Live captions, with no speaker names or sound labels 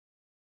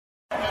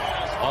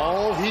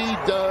he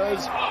does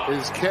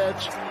is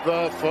catch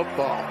the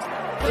football.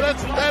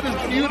 That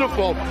is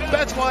beautiful.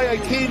 That's why I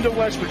came to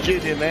West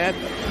Virginia, man.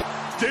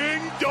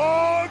 Ding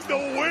dong, the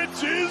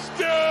witch is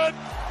dead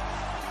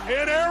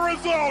in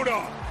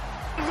Arizona.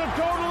 It's a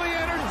totally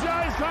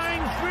energized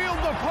Heinz Field,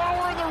 the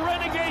power of the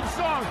Renegade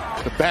song.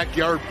 The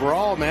backyard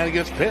brawl, man,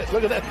 against Pitt.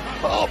 Look at that.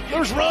 Oh,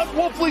 there's Ron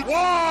Wolfley.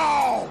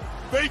 Wow!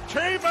 They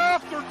came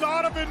after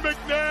Donovan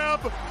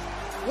McNabb,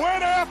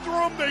 went after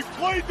him. They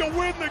played to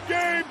win the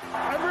game.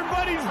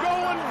 Everybody's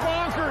going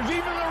bonkers,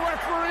 even the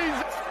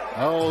referees.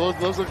 Oh,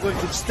 those look like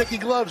some sticky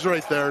gloves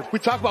right there. We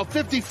talk about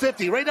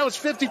 50-50. Right now it's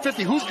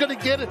 50-50. Who's going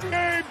to get it?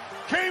 Game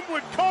came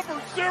with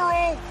cover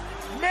zero.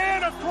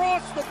 Man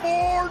across the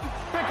board.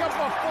 Pick up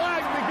a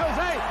flag because,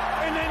 hey,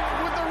 and then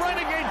with the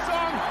Renegade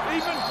song,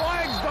 even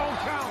flags don't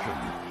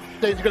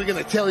count. They're going to get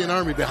an Italian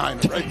army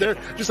behind them right there,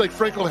 just like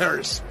Franco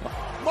Harris.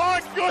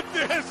 My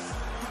goodness,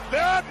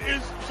 that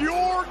is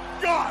pure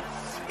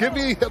guts. Give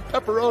me a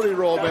pepperoni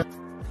roll, man.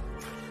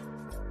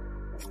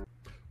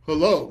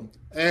 Hello,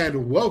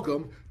 and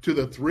welcome to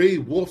the Three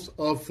Wolves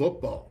of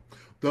Football,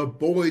 the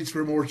boys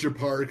from Orchard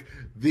Park,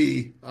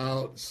 the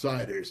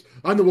outsiders.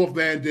 I'm the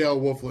Wolfman, Dale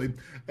Wolfley,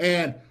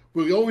 and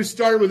we always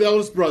start with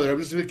eldest brother. I'm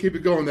just going to keep it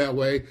going that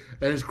way.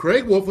 And it's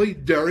Craig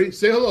Wolfley. Derry,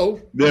 say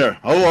hello. There.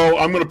 Hello.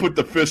 I'm going to put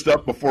the fist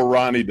up before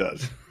Ronnie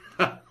does.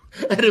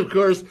 And, of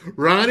course,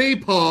 Ronnie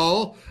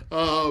Paul,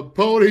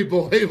 Pony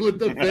Boy with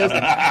the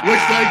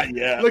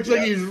fist. Looks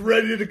like he's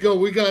ready to go.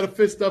 We got a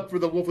fist up for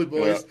the Wolfley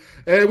boys.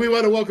 Yeah. And we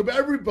want to welcome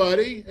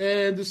everybody.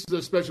 And this is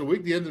a special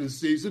week, the end of the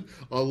season.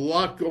 A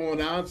lot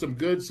going on, some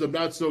good, some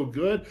not so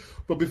good.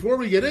 But before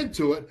we get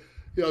into it,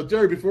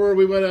 Derry, before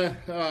we went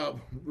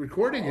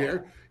recording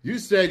here, you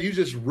said you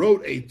just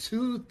wrote a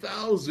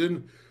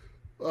 2,000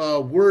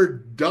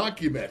 word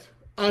document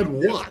on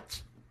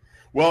what?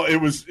 Well, it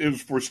was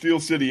for Steel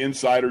City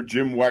Insider,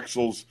 Jim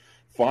Wexel's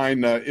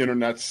fine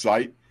internet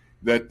site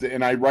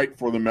and I write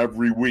for them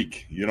every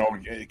week.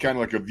 Kind of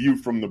like a view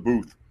from the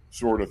booth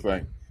sort of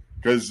thing,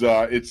 because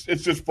it's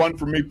just fun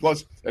for me.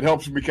 Plus, it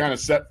helps me kind of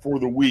set for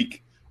the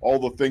week all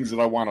the things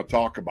that I want to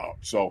talk about.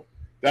 So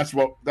that's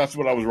what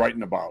I was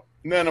writing about.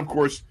 And then, of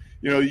course,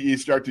 you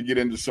start to get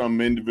into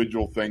some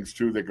individual things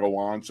too that go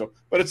on. So,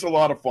 but it's a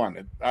lot of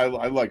fun. I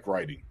like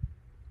writing.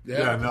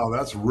 Yeah, no,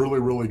 that's really,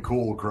 really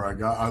cool,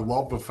 Craig. I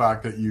love the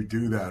fact that you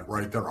do that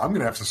right there. I'm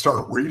going to have to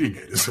start reading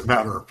it, as a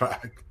matter of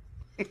fact.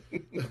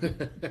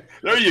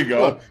 There you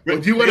go. Well,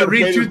 do you want to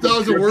read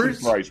 2,000 words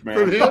from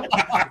him?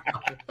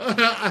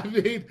 I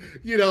mean,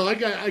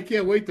 I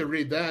can't wait to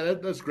read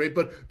that. That's great.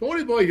 But,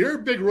 Pony Boy, you're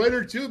a big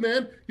writer too,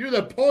 man. You're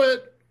the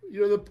poet.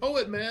 You're the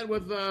poet, man,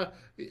 with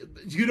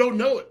you don't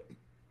know it.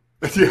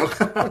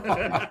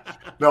 Yeah.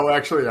 No,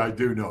 actually, I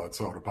do know it,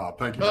 Soda Pop.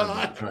 Thank you very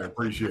much. I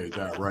appreciate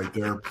that right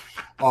there.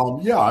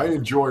 I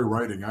enjoy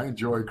writing. I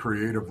enjoy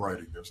creative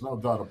writing. There's no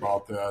doubt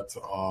about that.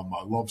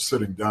 I love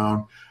sitting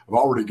down. I've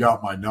already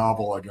got my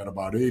novel. I got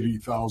about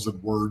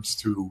 80,000 words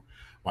to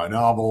my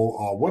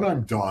novel. When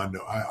I'm done,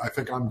 I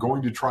think I'm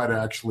going to try to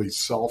actually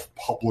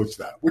self-publish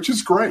that, which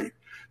is great.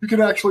 You can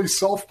actually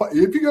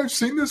have you guys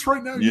seen this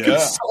right now? You can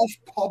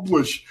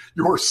self-publish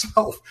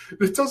yourself.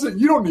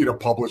 You don't need a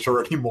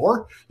publisher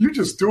anymore. You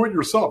just do it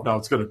yourself. Now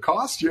it's going to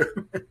cost you.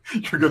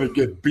 You're going to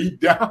get beat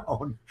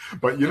down.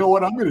 But you know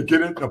what? I'm going to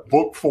get it in a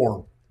book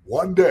form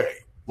one day,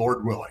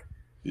 Lord willing.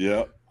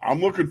 Yeah.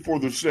 I'm looking for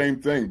the same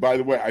thing. By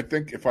the way, I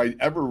think if I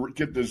ever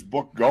get this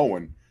book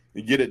going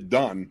and get it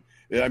done,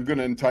 I'm going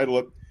to entitle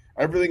it,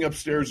 Everything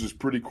Upstairs is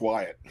Pretty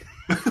Quiet.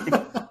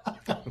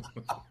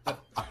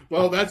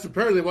 Well, that's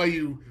apparently why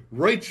you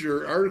write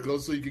your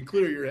articles, so you can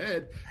clear your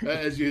head,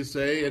 as you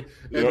say. And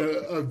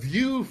a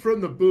view from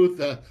the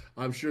booth,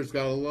 I'm sure it's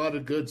got a lot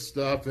of good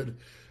stuff.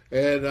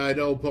 And I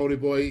know, Pony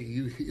Boy,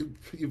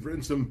 you've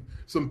written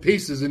some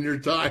pieces in your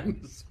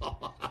time.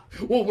 So,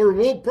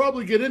 we'll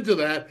probably get into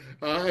that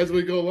as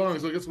we go along.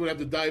 So I guess we'll have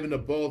to dive into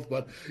both.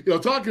 But,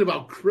 talking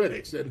about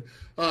critics, and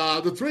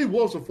the Three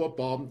Wolves of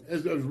Football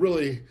has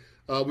really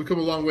we've come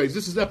a long ways.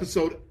 This is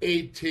episode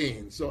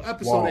 18. So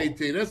episode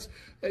 18, that's,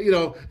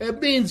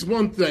 it means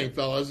one thing,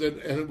 fellas,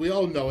 and we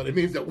all know it. It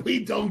means that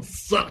we don't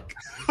suck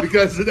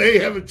because they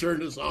haven't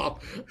turned us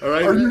off. All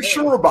right. Are you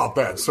sure about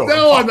that? So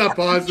no, I'm not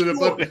positive,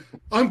 but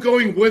I'm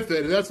going with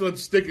it, and that's what I'm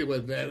sticking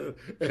with, man.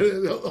 And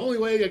the only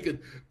way I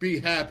can be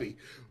happy.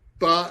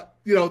 But,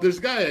 there's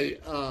a guy,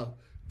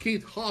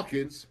 Keith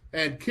Hawkins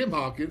and Kim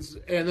Hawkins,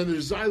 and then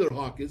there's Zyler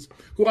Hawkins,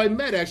 who I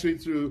met actually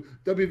through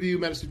WVU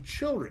Medicine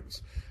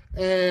Children's.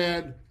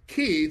 And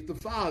Keith, the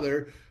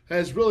father,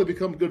 has really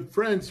become good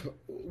friends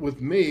with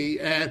me,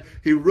 and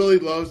he really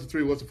loves the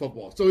Three Wolves of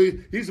Football. So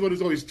he's the one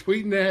who's always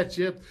tweeting at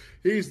you.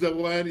 He's the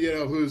one,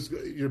 who's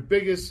your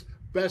biggest,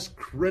 best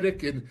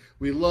critic, and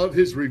we love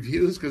his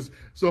reviews because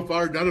so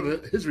far none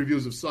of his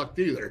reviews have sucked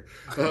either,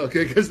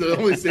 because they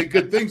only say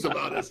good things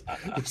about us.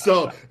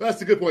 So that's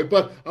the good point.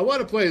 But I want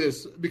to play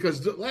this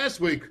because last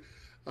week,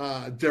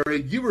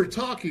 Derry, you were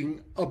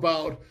talking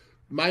about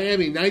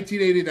Miami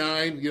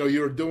 1989,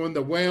 you were doing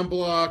the wham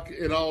block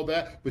and all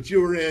that, but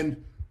you were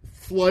in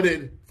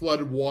flooded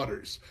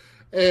waters.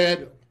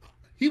 And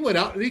He went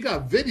out and he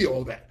got video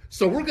of that.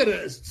 So we're going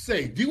to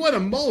say, do you want a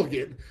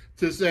mulligan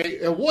to say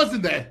it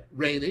wasn't that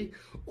rainy,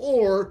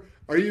 or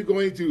are you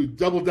going to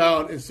double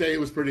down and say it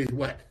was pretty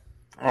wet?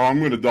 Oh, I'm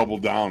going to double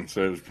down and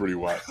say it was pretty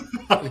wet.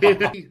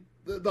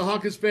 The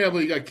Hawkins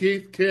family, you got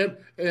Keith, Kim,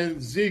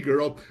 and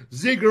Z-Girl.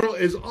 Z-Girl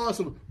is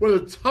awesome. One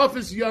of the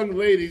toughest young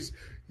ladies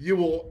you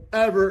will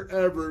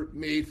ever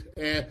meet,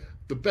 and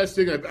the best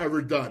thing I've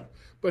ever done.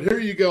 But here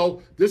you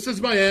go. This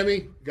is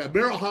Miami. Got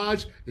Merrill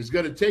Hodge is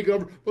going to take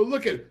over. But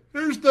look at it.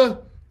 There's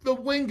the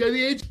wing guy,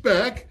 the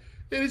H-back,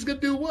 and he's going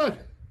to do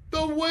what?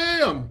 The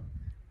wham!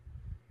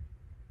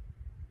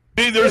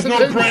 See, there's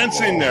no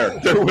prancing there.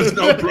 There was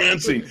no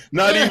prancing.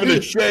 Not even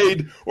a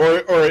shade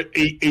or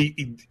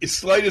a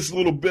slightest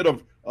little bit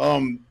of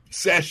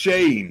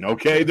sashaying,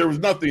 okay? There was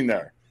nothing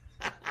there.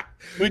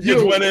 We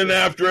just went in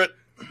after it.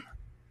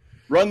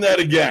 Run that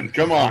again.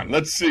 Come on.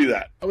 Let's see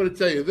that. I'm going to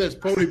tell you this,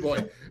 Pony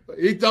Boy.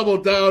 He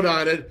doubled down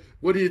on it.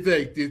 What do you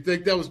think? Do you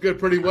think that was good,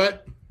 pretty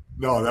wet?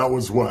 No, that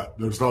was wet.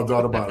 There's no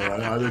doubt about it.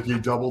 I think he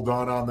doubled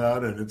down on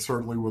that, and it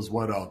certainly was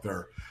wet out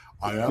there.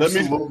 I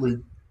absolutely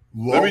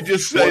let me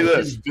just say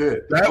this.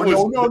 Did.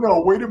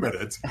 No, wait a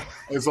minute.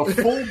 As a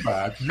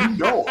fullback,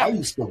 I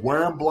used to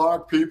wham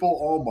block people.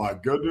 Oh, my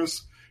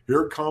goodness.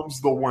 Here comes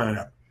the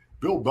wham.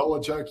 Bill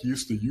Belichick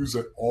used to use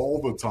it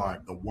all the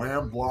time. The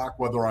wham block,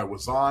 whether I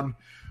was on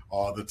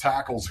the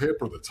tackle's hip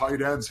or the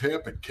tight end's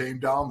hip and came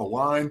down the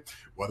line,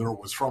 whether it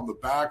was from the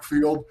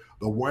backfield,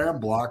 the wham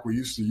block, we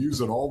used to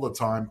use it all the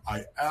time.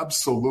 I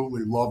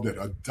absolutely loved it.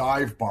 A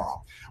dive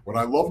bomb. What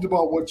I loved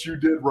about what you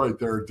did right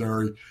there,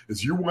 Derry,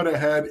 is you went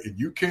ahead and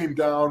you came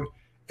down,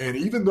 and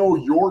even though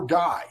your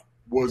guy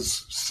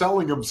was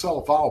selling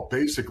himself out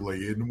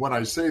basically, and when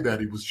I say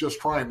that, he was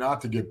just trying not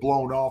to get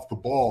blown off the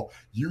ball,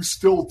 you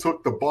still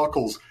took the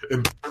buckles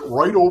and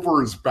right over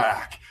his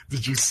back.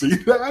 Did you see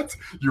that?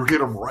 You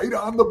hit him right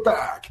on the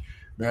back.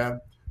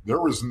 Man,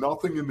 there is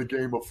nothing in the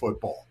game of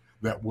football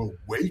that will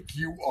wake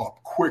you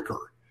up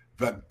quicker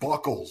than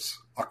buckles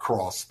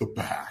across the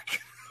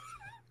back.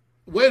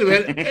 Wait a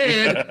minute.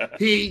 And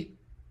he,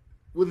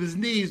 with his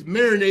knees,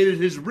 marinated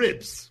his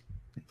ribs.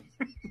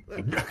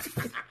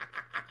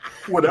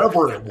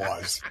 Whatever it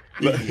was,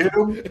 he hit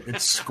him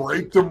and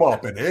scraped him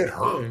up, and it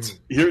hurt.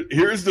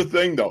 Here's the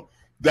thing, though.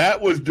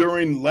 That was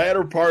during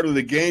latter part of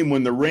the game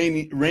when the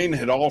rain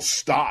had all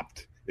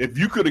stopped. If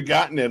you could have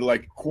gotten it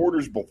like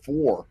quarters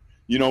before,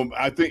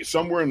 I think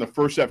somewhere in the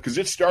first half, because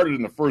it started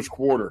in the first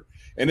quarter,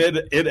 and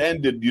it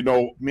ended,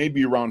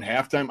 maybe around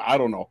halftime. I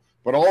don't know.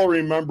 But all I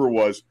remember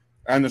was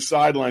on the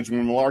sidelines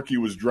when Malarkey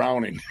was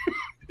drowning.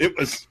 It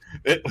was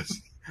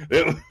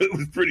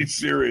pretty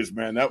serious,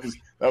 man. That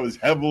was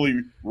heavily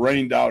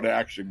rained out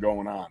action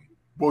going on.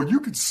 Well,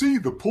 you could see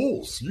the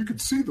pools. You could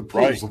see the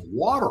pools of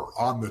water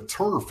on the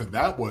turf, and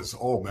that was,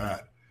 oh man,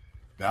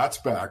 that's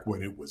back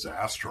when it was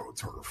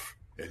AstroTurf.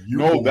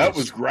 And that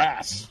was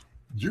grass.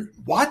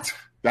 What?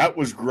 That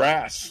was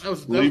grass.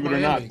 Believe it or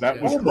not, that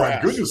was grass.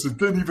 Oh my goodness, it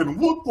didn't even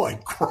look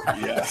like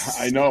grass.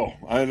 Yeah,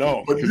 I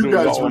know. But you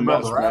guys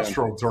remember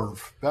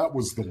AstroTurf? That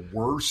was the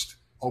worst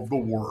of the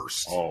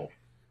worst. Oh.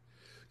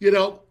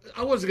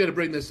 I wasn't going to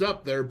bring this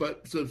up there,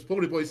 but since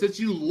Pony Boy, since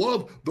you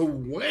love the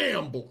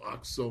wham block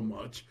so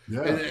much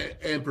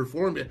and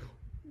perform it,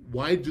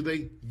 why do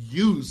they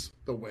use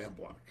the wham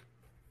block?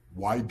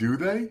 Why do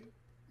they?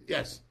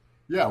 Yes.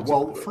 Yeah,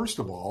 well, first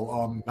of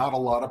all, not a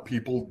lot of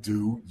people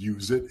do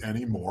use it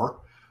anymore.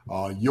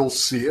 You'll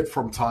see it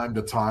from time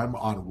to time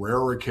on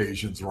rare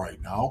occasions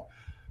right now.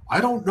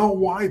 I don't know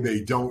why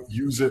they don't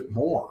use it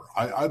more.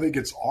 I think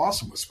it's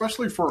awesome,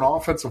 especially for an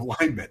offensive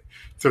lineman,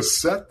 to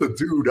set the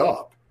dude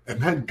up and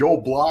then go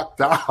block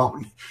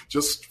down.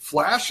 Just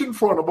flash in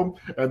front of him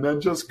and then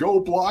just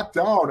go block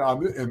down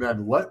on it and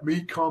then let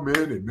me come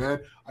in. And, man,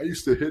 I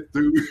used to hit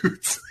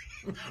dudes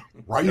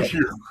right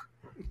here.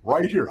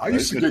 I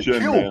used to get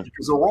killed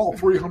because they were all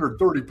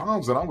 330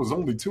 pounds and I was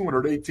only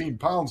 218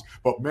 pounds.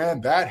 But,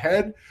 man, that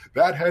head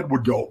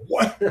would go,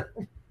 what?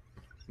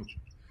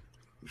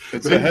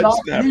 It's a head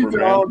snapper,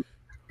 man.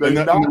 And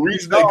the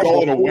reason they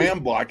call it a wham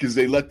block is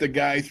they let the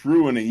guy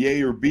through in a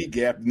yay or B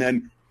gap and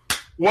then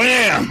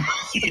wham!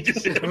 You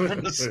just hit him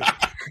from the side.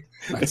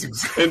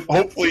 And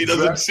hopefully he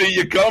doesn't see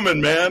you coming,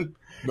 man.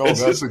 No, it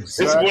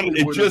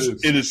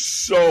is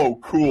so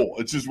cool.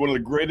 It's just one of the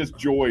greatest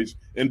joys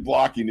in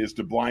blocking is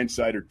to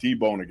blindside or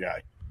T-bone a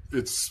guy.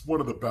 It's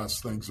one of the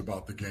best things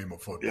about the game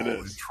of football.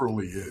 It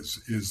truly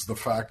is the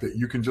fact that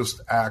you can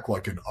just act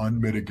like an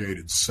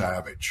unmitigated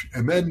savage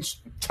and then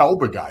tell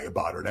the guy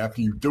about it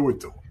after you do it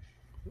to him.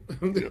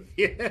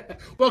 Yeah.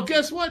 Well,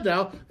 guess what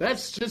now?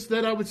 That's just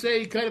that I would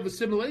say kind of a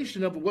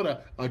simulation of what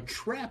a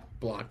trap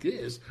block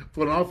is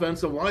for an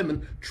offensive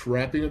lineman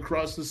trapping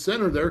across the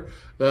center there.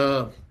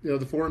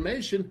 The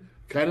formation,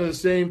 kind of the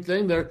same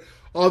thing there.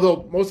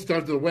 Although most of the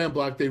time to the wham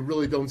block, they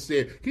really don't see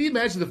it. Can you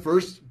imagine the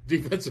first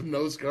defensive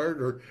nose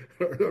guard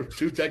or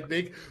two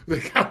technique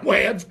that got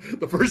whammed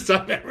the first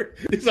time ever?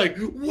 It's like,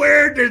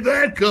 where did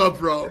that come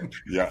from?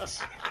 Yes.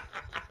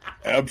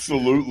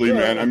 Absolutely,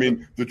 man. I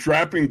mean, the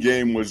trapping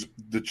game was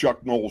the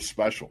Chuck Knowles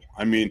special.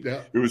 I mean,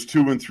 It was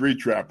 2 and 3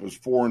 trap. It was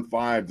 4 and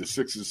 5, the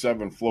 6 and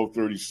 7 flow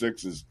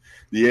 36s,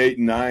 the 8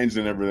 and 9s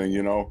and everything,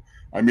 you know.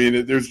 I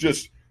mean, there's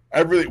just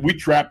everything. We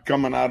trapped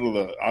coming out of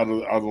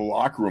the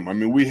locker room. I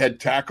mean, we had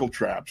tackle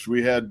traps.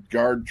 We had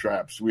guard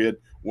traps. We had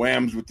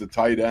whams with the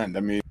tight end. I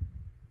mean,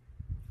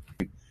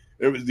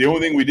 it was the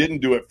only thing we didn't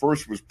do at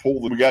first was pull.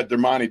 We got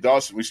Dermontti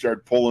Dawson. We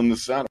started pulling the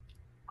center.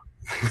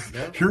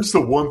 Here's the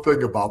one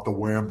thing about the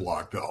wham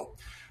block, though.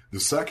 The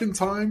second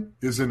time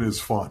isn't as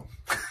fun.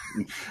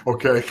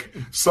 Okay?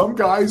 Some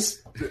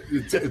guys,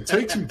 it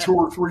takes them 2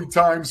 or 3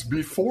 times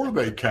before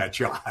they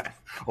catch on.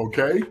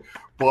 Okay?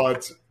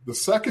 But the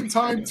second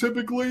time,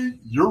 typically,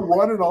 you're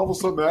running, all of a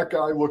sudden that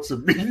guy looks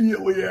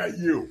immediately at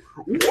you.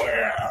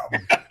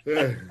 Wham!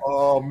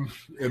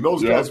 And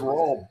those guys were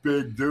all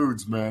big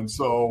dudes, man.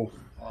 So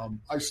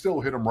I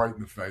still hit him right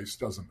in the face.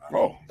 Doesn't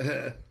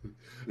matter.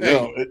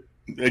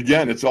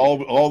 Again, it's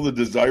all the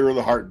desire of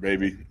the heart,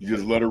 baby. You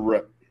just let her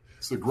rip.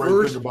 It's the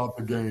great thing about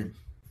the game.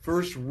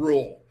 First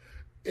rule: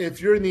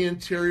 if you're in the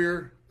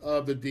interior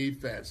of the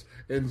defense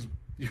and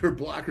your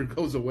blocker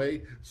goes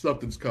away,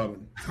 something's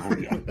coming. Oh,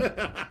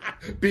 yeah.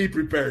 Be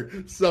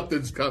prepared.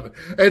 Something's coming.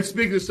 And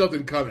speaking of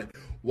something coming,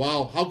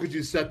 wow, how could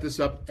you set this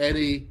up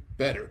any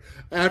better?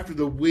 After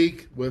the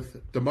week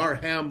with Damar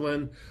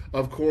Hamlin,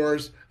 of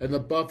course, and the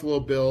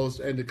Buffalo Bills,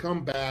 and to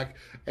come back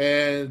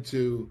and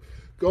to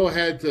go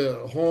ahead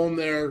to home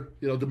there.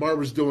 You know, Damar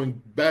was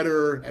doing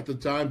better at the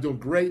time, doing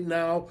great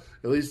now,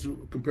 at least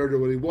compared to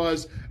what he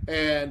was.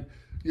 And,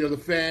 you know, the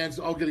fans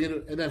all getting in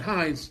it. And then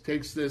Hines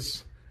takes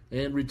this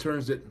and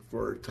returns it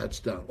for a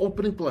touchdown.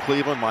 Opening play.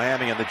 Cleveland,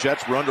 Miami, and the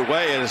Jets were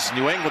underway as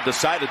New England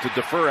decided to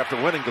defer after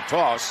winning the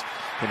toss.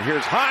 And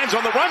here's Hines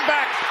on the run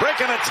back,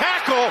 breaking a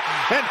tackle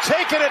and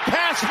taking it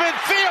past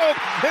midfield.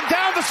 And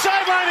down the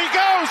sideline he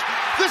goes.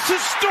 This is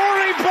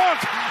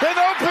storybook. An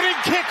opening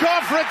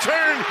kickoff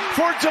return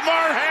for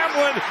Damar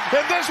Hamlin.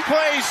 And this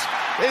place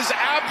is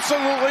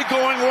absolutely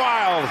going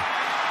wild.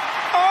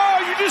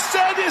 Oh, you just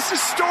said this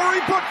is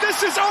storybook. This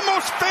is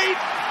almost fate.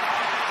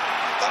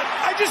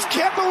 I just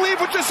can't believe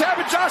what just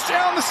happened. Josh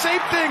Allen, the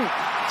same thing.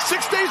 6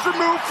 days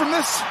removed from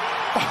this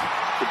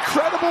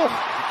incredible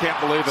Can't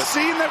believe it.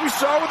 scene that we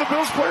saw with the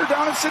Bills player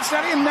down in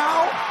Cincinnati, and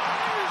now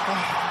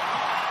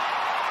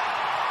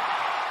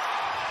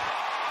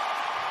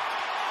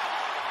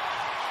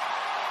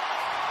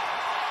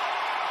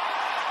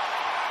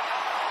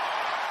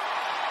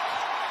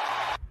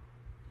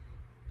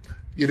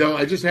You know,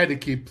 I just had to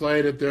keep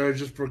playing it there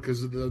just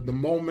because of the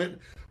moment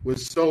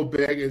was so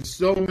big and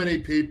so many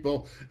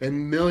people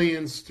and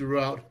millions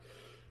throughout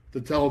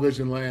the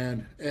television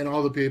land and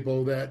all the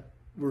people that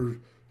were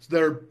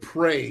there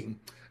praying.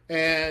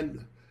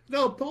 And,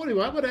 Pony,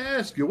 I'm going to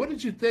ask you, what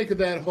did you think of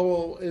that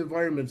whole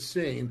environment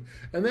scene?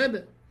 And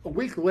then a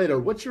week later,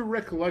 what's your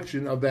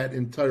recollection of that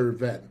entire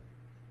event?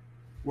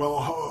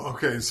 Well,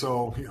 okay,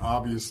 so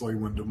obviously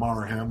when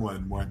Damar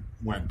Hamlin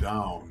went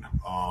down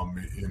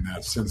in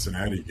that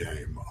Cincinnati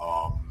game,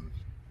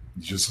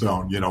 you just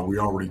don't, we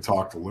already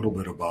talked a little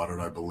bit about it,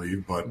 I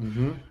believe, but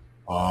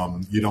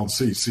you don't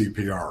see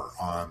CPR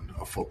on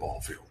a football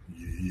field.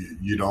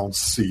 You don't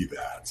see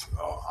that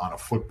on a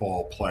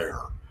football player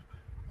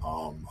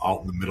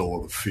out in the middle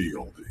of the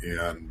field.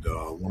 And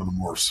one of the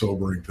more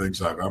sobering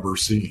things I've ever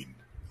seen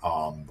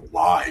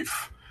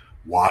live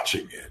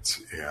watching it.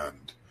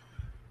 And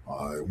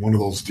one of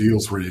those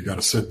deals where you got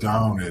to sit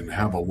down and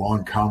have a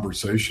long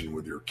conversation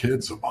with your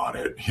kids about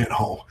it,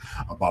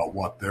 about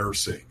what they're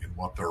seeing and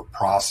what they're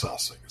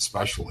processing,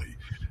 especially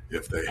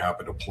if they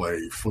happen to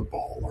play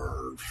football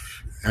or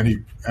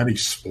any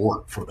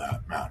sport for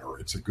that matter.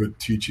 It's a good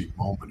teaching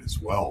moment as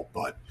well,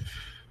 but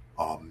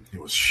it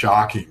was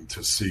shocking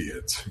to see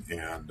it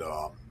and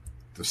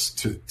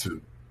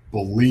to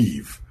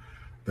believe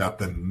that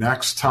the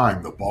next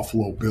time the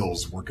Buffalo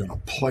Bills were going to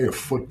play a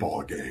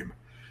football game,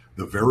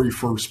 the very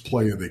first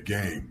play of the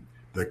game,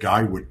 the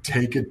guy would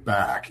take it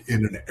back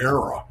in an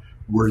era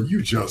where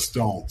you just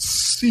don't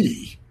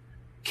see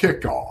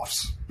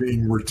kickoffs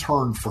being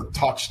returned for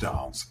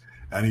touchdowns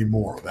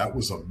anymore. That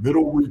was a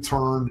middle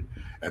return,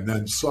 and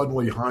then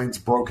suddenly Hines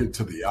broke it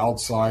to the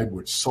outside,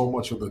 which so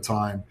much of the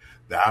time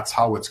that's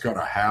how it's going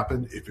to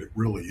happen. If it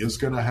really is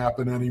going to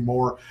happen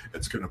anymore,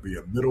 it's going to be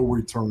a middle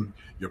return.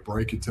 You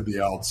break it to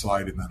the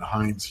outside, and then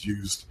Hines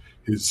used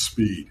his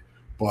speed.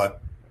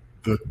 But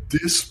the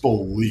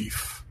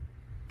disbelief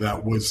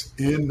that was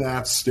in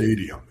that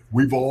stadium,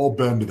 we've all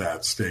been to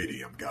that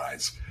stadium,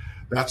 guys.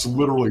 That's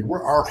literally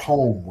where our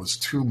home was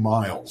 2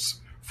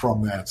 miles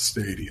from that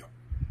stadium.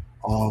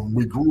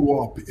 We grew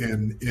up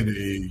in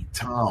a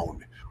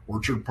town,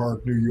 Orchard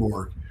Park, New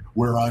York,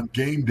 where on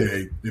game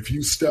day, if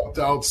you stepped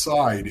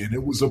outside and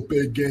it was a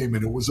big game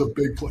and it was a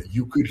big play,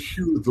 you could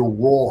hear the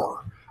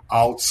roar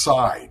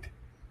outside,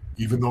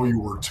 even though you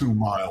were 2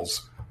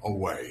 miles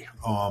away.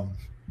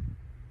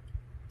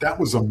 That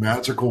was a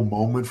magical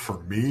moment for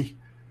me,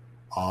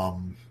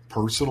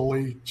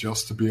 personally,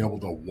 just to be able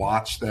to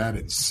watch that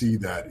and see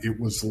that. It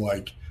was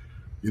like,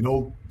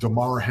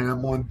 Damar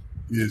Hamlin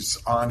is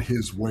on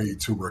his way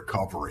to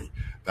recovery.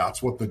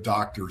 That's what the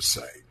doctors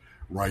say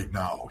right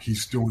now.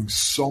 He's doing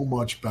so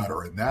much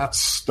better. And that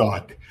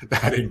stud,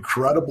 that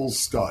incredible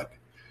stud,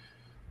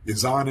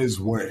 is on his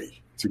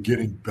way to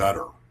getting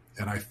better.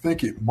 And I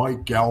think it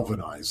might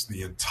galvanize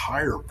the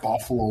entire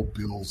Buffalo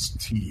Bills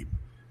team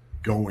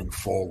going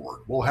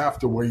forward. We'll have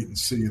to wait and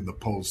see in the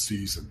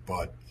postseason.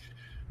 But,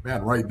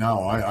 man, right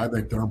now, I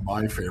think they're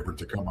my favorite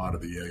to come out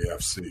of the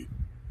AFC.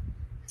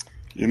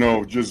 You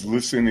know, just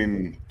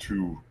listening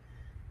to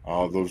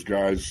those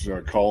guys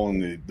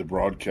calling the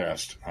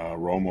broadcast,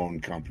 Romo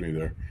and company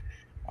there,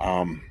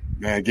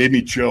 man, it gave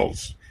me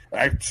chills,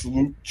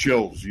 absolute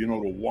chills, you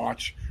know, to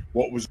watch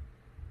what was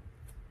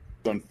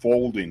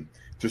unfolding,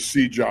 to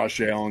see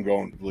Josh Allen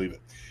go and believe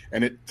it.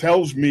 And it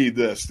tells me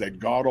this, that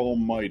God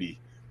Almighty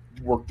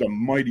worked a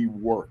mighty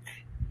work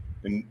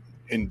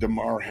in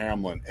Damar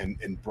Hamlin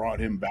and brought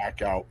him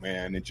back out,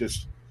 man. It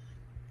just,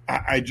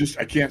 I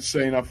can't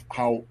say enough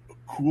how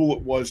cool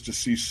it was to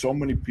see so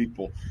many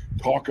people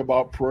talk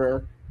about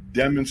prayer,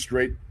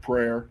 demonstrate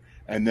prayer,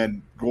 and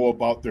then go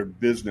about their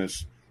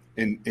business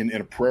in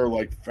a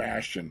prayer-like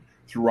fashion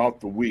throughout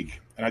the week.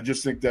 And I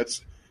just think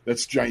that's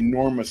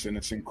ginormous, and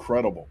it's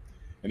incredible.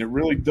 And it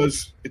really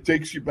does, it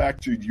takes you back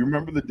to, do you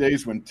remember the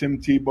days when Tim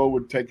Tebow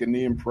would take a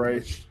knee and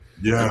pray?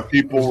 Yeah. And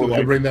people were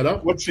like, bring that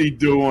up. What's he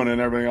doing and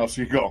everything else?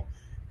 You go,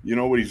 you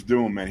know what he's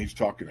doing, man? He's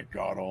talking to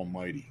God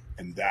Almighty.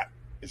 And that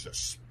is a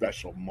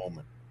special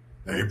moment.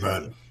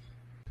 Amen.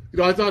 You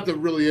know, I thought the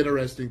really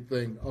interesting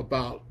thing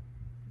about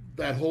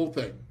that whole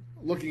thing,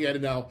 looking at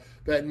it now,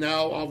 that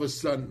now all of a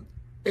sudden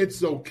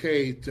it's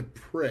okay to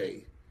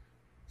pray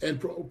and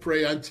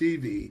pray on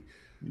TV.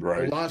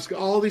 Right. Alaska,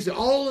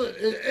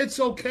 it's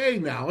okay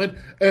now. And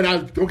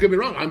don't get me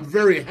wrong, I'm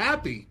very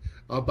happy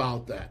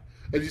about that.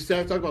 And you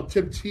start talking about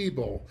Tim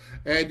Tebow,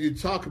 and you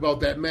talk about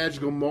that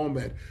magical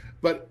moment.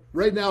 But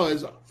right now,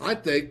 I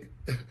think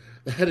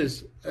that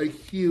is a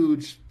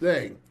huge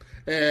thing.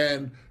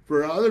 And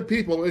for other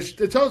people,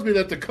 it tells me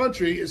that the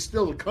country is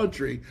still the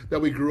country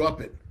that we grew up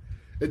in.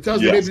 It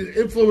tells me maybe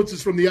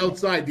influences from the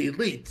outside, the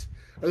elite,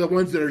 are the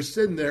ones that are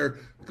sitting there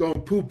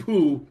going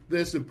poo-poo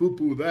this and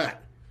poo-poo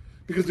that.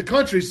 Because the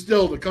country's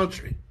still the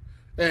country,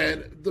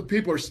 and the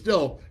people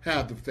still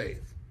have the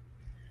faith.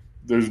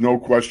 There's no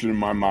question in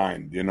my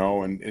mind, you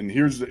know. And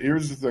here's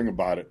the thing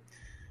about it: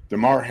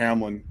 Damar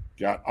Hamlin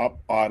got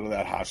up out of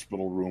that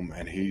hospital room,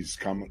 and he's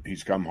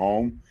come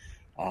home.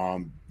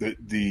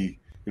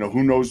 You know,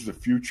 who knows the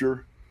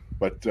future,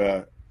 but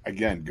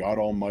again, God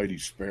Almighty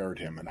spared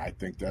him, and I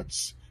think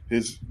that's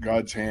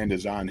God's hand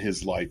is on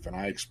his life, and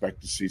I expect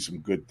to see some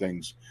good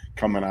things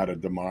coming out of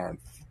Damar and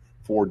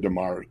for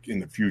Damar in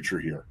the future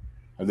here.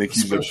 I think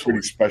he's a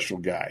pretty special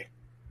guy.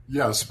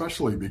 Yeah,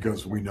 especially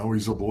because we know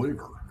he's a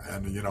believer.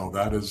 And, you know,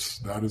 that is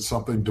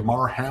something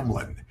Damar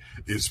Hamlin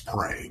is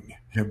praying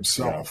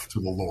himself to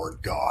the Lord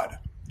God.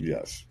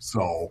 Yes.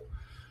 So,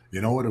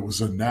 you know what? It was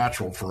a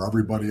natural for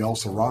everybody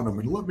else around him.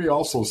 And let me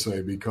also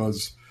say,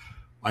 because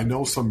I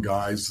know some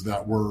guys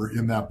that were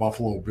in that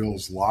Buffalo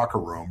Bills locker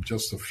room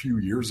just a few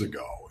years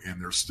ago,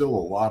 and there's still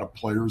a lot of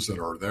players that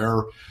are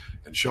there.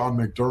 And Sean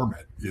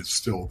McDermott is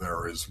still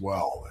there as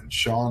well. And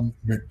Sean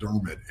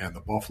McDermott and the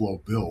Buffalo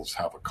Bills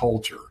have a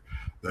culture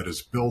that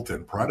is built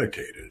and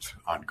predicated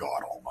on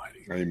God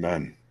Almighty.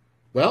 Amen.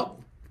 Well,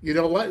 you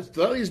know what?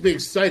 That leaves me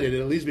excited.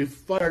 It leaves me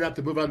fired up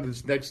to move on to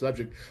this next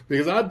subject.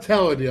 Because I'm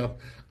telling you,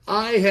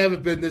 I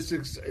haven't been this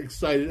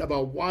excited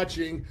about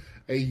watching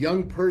a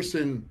young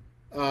person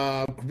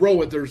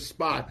grow at their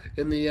spot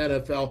in the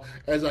NFL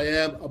as I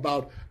am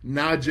about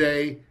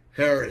Najee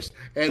Harris.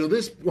 And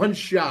this one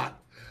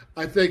shot,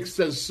 I think,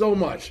 says so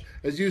much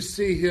as you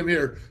see him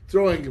here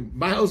throwing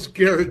Myles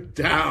Garrett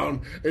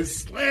down and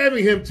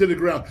slamming him to the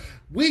ground.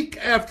 Week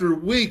after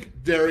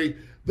week, Derry,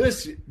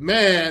 this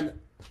man,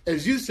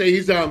 as you say,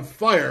 he's on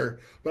fire.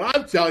 But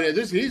I'm telling you,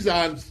 he's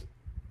on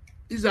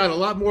a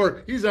lot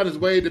more. He's on his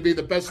way to be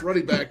the best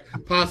running back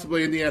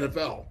possibly in the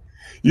NFL.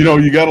 You know,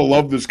 you got to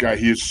love this guy.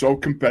 He is so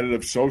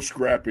competitive, so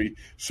scrappy,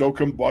 so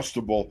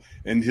combustible,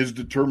 and his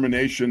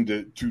determination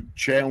to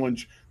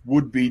challenge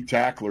would-be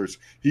tacklers.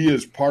 He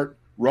is part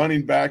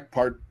running back,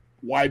 part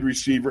wide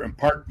receiver, and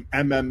part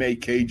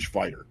MMA cage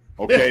fighter.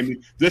 Okay, I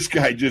mean, this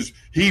guy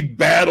he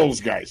battles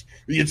guys.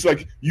 It's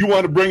like, you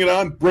want to bring it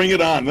on? Bring it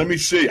on. Let me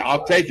see.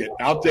 I'll take it.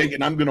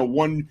 And I'm going to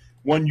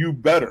one you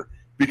better,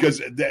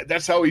 because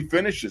that's how he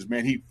finishes,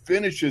 man. He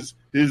finishes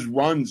his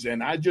runs,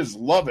 and I just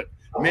love it.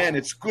 Man,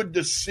 it's good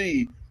to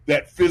see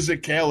that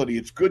physicality.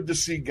 It's good to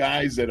see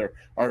guys that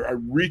are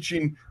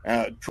reaching,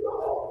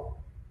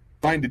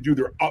 trying to do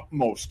their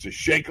utmost to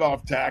shake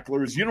off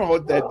tacklers. You know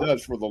what that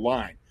does for the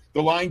line.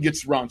 The line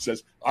gets around and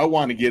says, I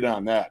want to get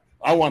on that.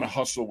 I want to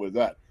hustle with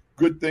that.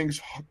 Good things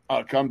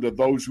come to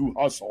those who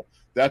hustle.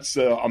 That's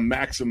a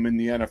maxim in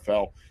the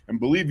NFL. And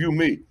believe you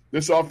me,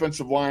 this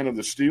offensive line of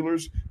the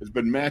Steelers has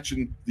been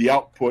matching the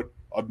output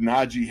of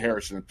Najee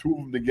Harris. And the two of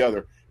them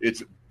together,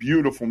 it's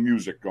beautiful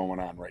music going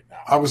on right now.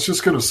 I was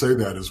just going to say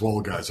that as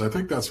well, guys. I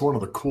think that's one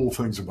of the cool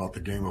things about the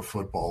game of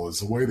football is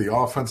the way the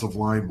offensive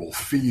line will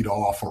feed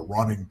off a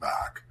running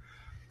back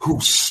who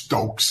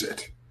stokes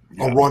it,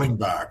 a running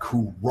back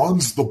who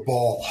runs the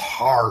ball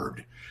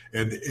hard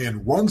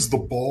and runs the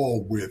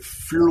ball with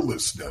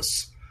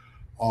fearlessness,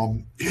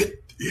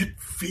 it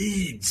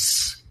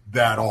feeds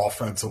that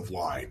offensive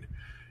line.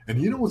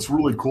 And you know what's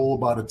really cool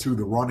about it too,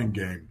 the running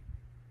game,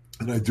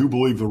 and I do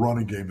believe the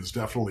running game is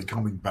definitely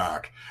coming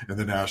back in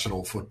the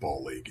National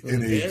Football League,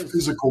 in a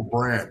physical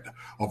brand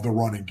of the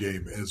running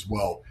game as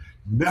well.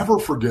 Never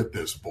forget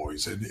this,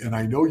 boys, and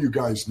I know you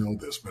guys know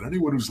this, but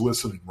anyone who's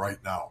listening right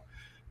now,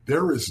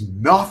 there is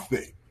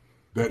nothing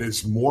that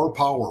is more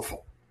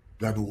powerful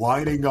than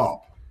lining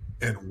up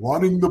and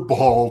running the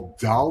ball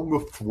down the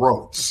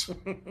throats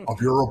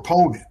of your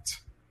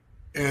opponent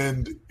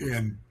and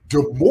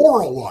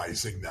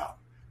demoralizing them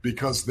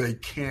because they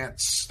can't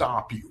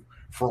stop you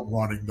from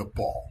running the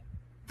ball.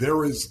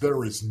 There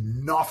is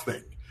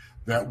nothing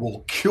that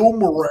will kill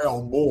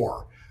morale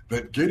more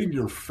than getting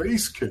your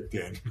face kicked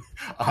in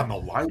on the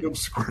line of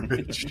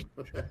scrimmage.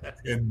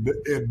 And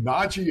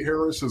Najee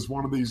Harris is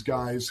one of these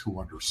guys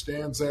who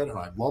understands that, and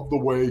I love the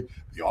way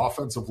the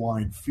offensive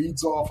line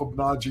feeds off of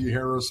Najee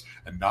Harris,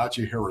 and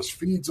Najee Harris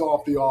feeds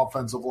off the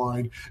offensive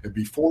line, and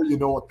before you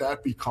know it,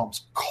 that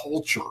becomes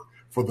culture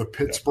for the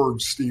Pittsburgh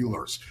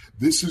Steelers.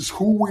 This is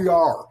who we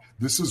are.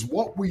 This is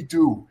what we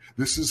do.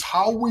 This is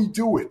how we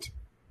do it.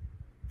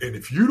 And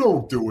if you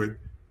don't do it,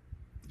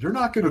 you're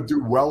not going to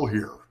do well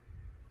here.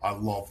 I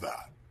love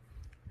that.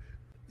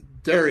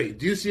 Terry,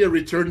 do you see a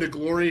return to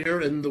glory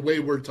here in the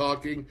way we're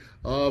talking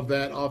of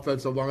that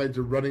offensive line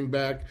to running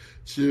back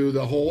to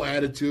the whole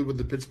attitude with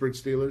the Pittsburgh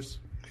Steelers?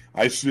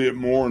 I see it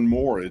more and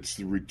more. It's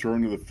the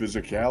return of the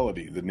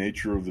physicality. The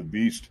nature of the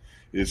beast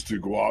is to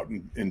go out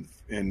and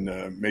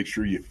make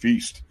sure you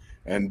feast.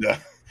 And,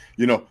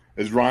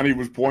 as Ronnie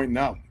was pointing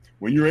out,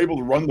 when you're able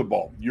to run the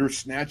ball, you're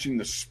snatching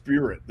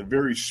the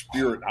very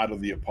spirit out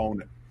of the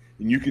opponent.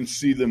 And you can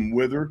see them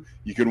wither.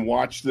 You can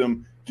watch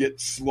them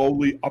get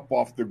slowly up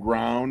off the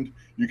ground.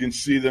 You can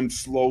see them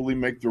slowly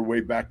make their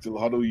way back to the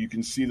huddle. You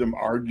can see them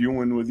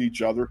arguing with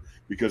each other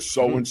because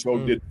so-and-so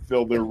didn't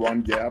fill their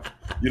run gap.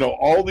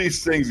 All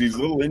these things, these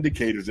little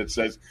indicators that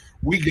says,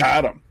 we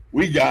got them.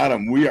 We got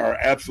them. We are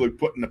absolutely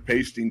putting the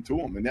pasting to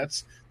them. And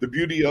that's the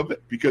beauty of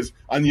it. Because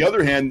on the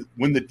other hand,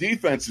 when the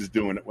defense is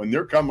doing it, when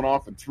they're coming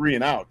off in 3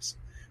 and outs,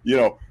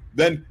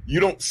 then you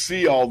don't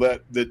see all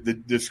that the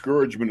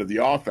discouragement of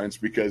the offense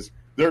because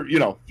they're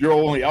you're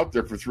only out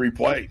there for 3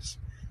 plays.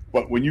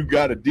 But when you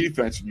got a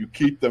defense and you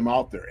keep them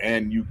out there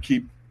and you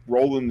keep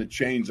rolling the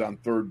chains on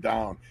 3rd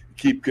down,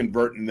 keep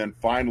converting, and then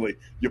finally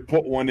you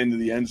put one into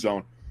the end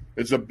zone,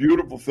 it's a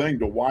beautiful thing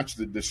to watch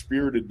the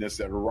dispiritedness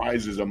that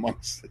arises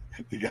amongst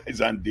the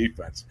guys on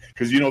defense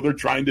because they're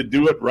trying to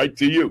do it right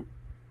to you.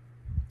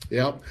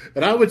 Yeah,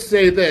 and I would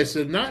say this,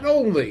 and not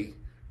only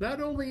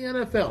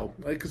NFL,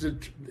 because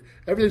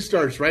everything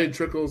starts right, it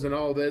trickles and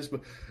all this,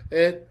 but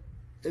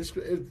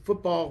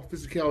football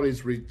physicality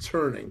is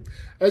returning.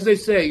 As they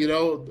say,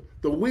 the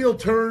wheel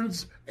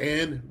turns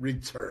and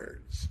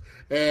returns.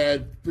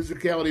 And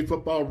physicality,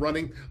 football,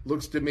 running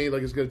looks to me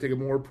like it's going to take a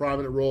more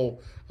prominent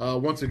role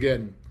once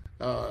again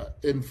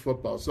in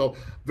football. So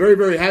very,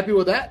 very happy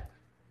with that.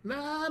 No,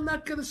 I'm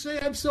not going to say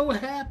I'm so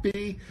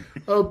happy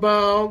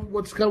about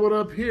what's coming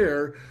up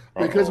here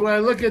because when I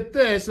look at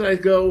this and I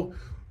go,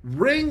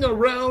 ring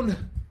around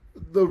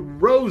the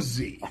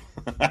Rosey.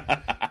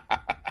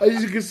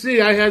 As you can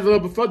see, I had a little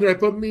bit of fun there. I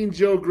put Mean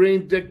Joe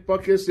Green, Dick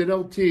Butkus, and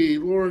LT,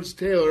 Lawrence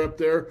Taylor up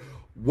there.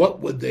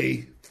 What would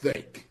they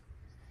think?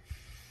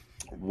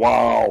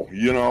 Wow.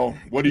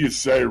 What do you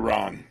say,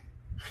 Ron?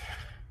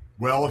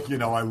 Well,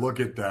 I look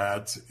at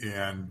that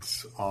and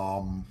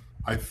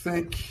I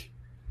think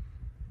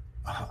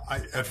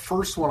at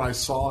first when I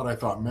saw it, I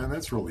thought, man,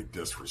 that's really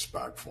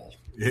disrespectful.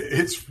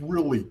 It's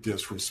really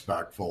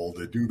disrespectful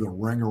to do the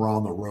ring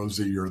around the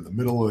Rosey. You're in the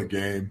middle of the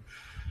game.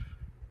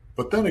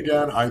 But then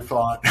again, I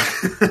thought,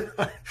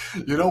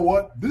 you know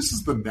what? This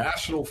is the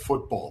National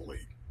Football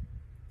League.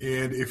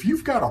 And if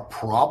you've got a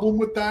problem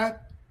with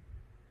that,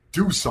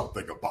 do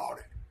something about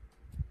it.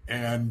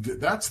 And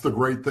that's the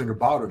great thing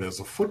about it. As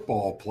a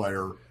football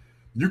player,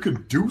 you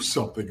can do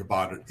something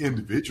about it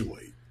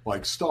individually,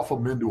 like stuff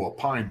them into a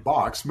pine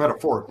box,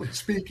 metaphorically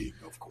speaking,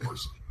 of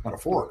course,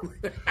 metaphorically.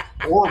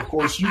 Or, of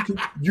course, you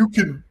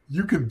can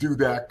do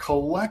that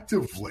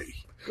collectively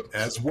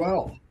as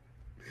well.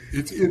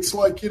 It's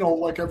like,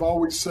 like I've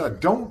always said,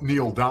 don't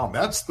kneel down.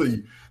 That's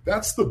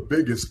the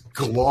biggest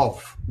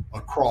glove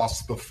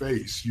across the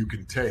face you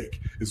can take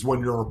is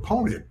when your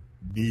opponent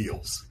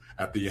kneels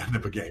at the end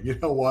of a game. You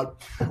know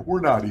what?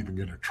 We're not even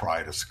going to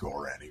try to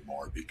score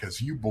anymore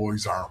because you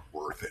boys aren't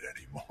worth it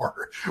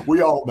anymore.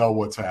 We all know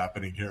what's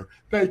happening here.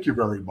 Thank you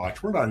very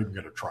much. We're not even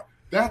going to try.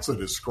 That's a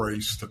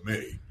disgrace to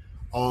me.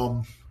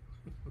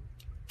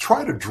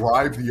 Try to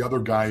drive the other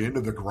guy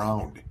into the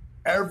ground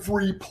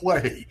every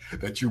play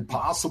that you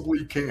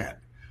possibly can.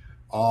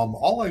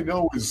 All I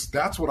know is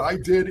that's what I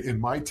did in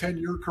my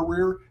 10-year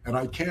career, and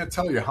I can't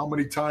tell you how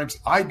many times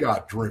I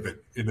got driven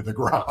into the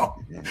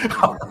ground.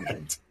 All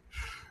right.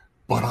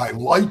 But I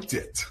liked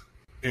it.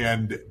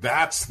 And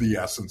that's the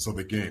essence of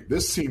the game.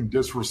 This seemed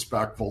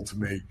disrespectful to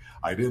me.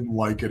 I didn't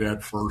like it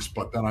at first,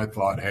 but then I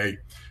thought, hey,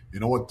 you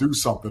know what? Do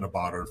something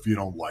about it if you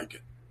don't like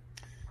it.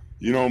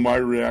 You know, my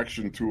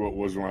reaction to it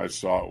was when I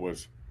saw it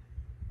was,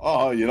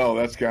 oh, you know,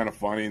 that's kind of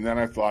funny. And then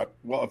I thought,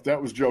 well, if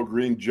that was Joe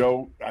Green,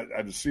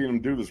 I'd seen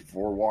him do this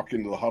before, walk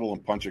into the huddle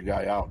and punch a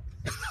guy out.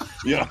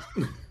 Yeah.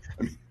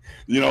 I mean,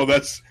 you know,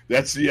 that's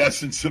the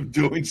essence of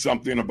doing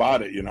something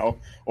about it, you know.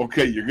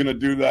 Okay, you're going to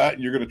do that,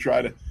 and you're going to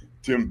try to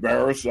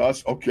embarrass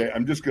us. Okay,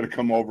 I'm just going to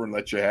come over and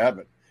let you have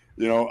it.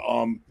 You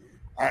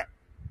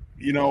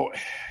know,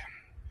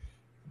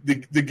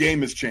 the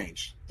game has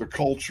changed. The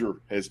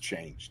culture has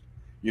changed.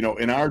 You know,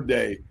 in our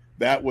day,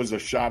 that was a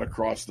shot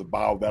across the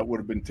bow. That would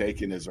have been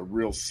taken as a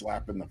real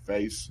slap in the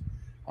face.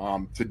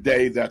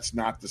 Today, that's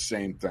not the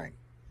same thing.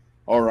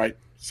 All right,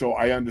 so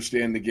I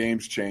understand the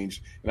game's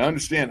changed, and I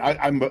understand.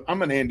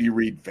 I'm an Andy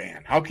Reid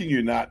fan. How can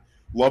you not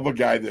love a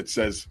guy that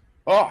says,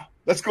 "Oh,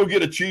 let's go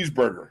get a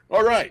cheeseburger"?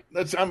 All right,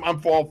 I'm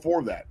all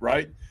for that.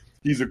 Right?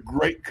 He's a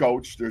great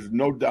coach. There's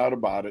no doubt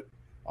about it.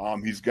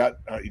 He's got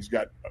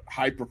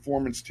high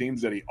performance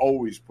teams that he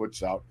always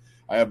puts out.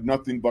 I have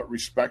nothing but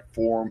respect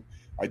for him.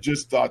 I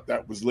just thought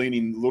that was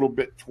leaning a little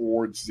bit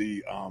towards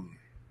the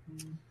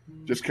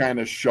just kind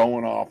of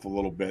showing off a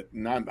little bit,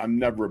 and I'm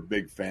never a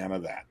big fan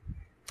of that.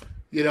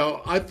 You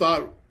know, I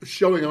thought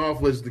showing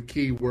off was the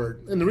key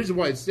word. And the reason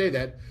why I say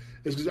that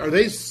is because are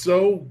they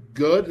so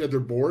good that they're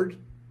bored?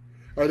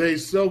 Are they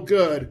so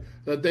good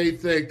that they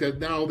think that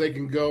now they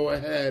can go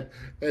ahead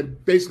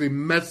and basically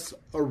mess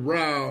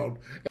around?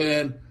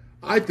 And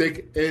I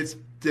think it's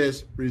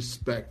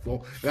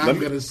disrespectful. And I'm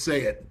going to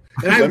say it.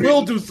 And I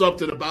will do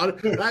something about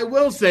it. And I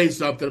will say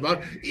something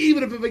about it,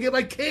 even if I get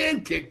my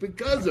can kicked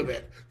because of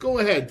it. Go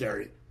ahead,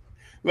 Terry.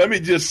 Let me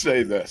just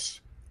say this.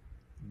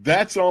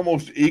 That's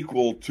almost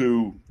equal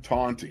to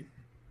taunting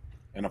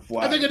and a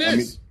flag. I think it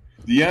is.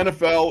 The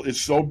NFL is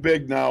so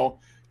big now.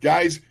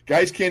 Guys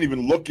can't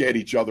even look at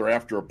each other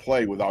after a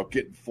play without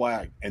getting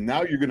flagged. And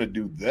now you're going to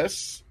do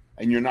this,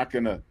 and you're not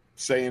going to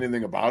say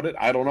anything about it?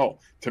 I don't know.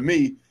 To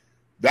me,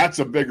 that's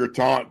a bigger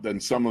taunt than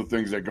some of the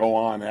things that go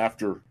on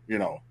after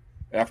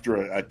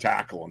a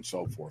tackle and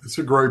so forth. It's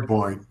a great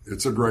point.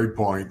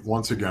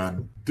 Once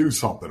again, do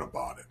something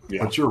about it.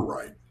 Yeah. But you're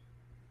right.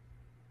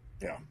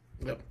 Yeah.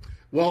 Yep.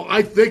 Well,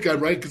 I think I'm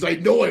right because I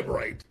know I'm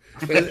right.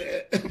 And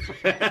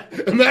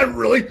that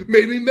really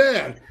made me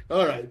mad.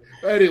 All right.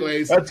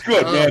 Anyways. That's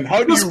good, man.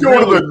 How do you go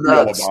really to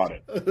the next feel about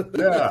it?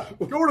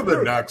 Yeah. Go to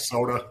the next,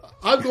 Soda.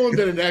 I'm going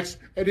to the next.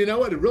 And you know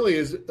what? It really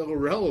is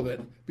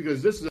irrelevant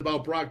because this is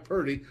about Brock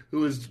Purdy,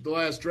 who is the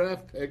last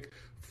draft pick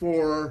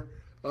for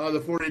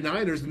the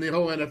 49ers in the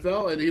whole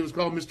NFL, and he was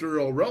called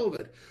Mr.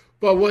 Irrelevant.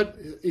 But what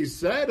he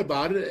said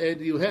about it,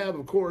 and you have,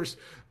 of course,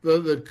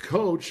 the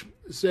coach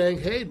saying,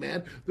 hey,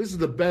 man, this is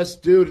the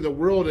best dude in the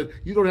world, and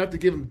you don't have to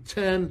give him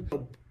 10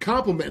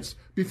 compliments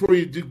before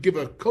you do give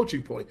a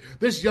coaching point.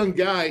 This young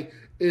guy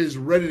is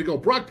ready to go.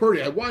 Brock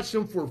Purdy, I watched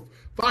him for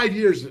 5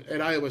 years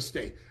at Iowa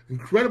State.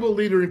 Incredible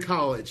leader in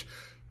college.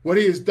 What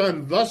he has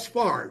done thus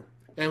far,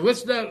 and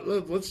let's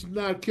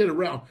not kid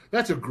around.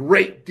 That's a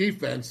great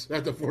defense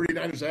that the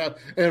 49ers have,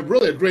 and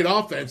really a great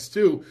offense,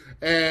 too,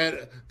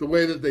 and the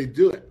way that they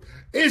do it.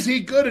 Is he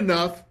good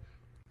enough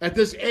at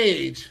this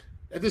age,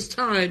 at this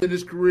time in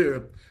his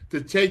career,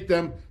 to take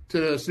them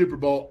to the Super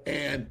Bowl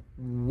and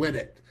win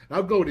it?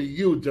 I'll go to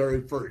you,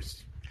 Derry,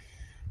 first.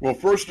 Well,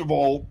 first of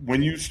all,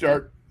 when you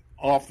start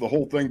off the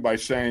whole thing by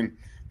saying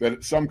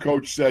that some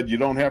coach said you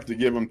don't have to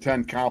give him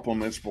 10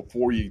 compliments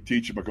before you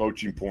teach him a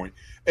coaching point,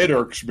 it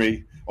irks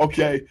me.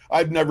 Okay,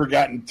 I've never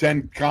gotten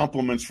 10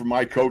 compliments from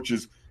my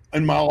coaches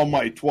in all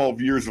my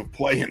 12 years of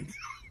playing.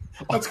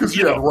 That's because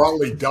you had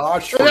Riley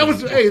Dosh.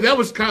 That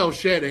was Kyle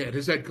Shanahan,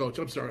 his head coach.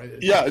 I'm sorry.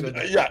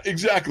 Yeah,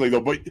 exactly,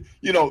 though. But,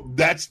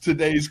 that's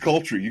today's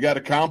culture. You got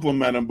to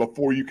compliment them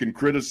before you can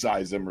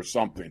criticize them or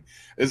something.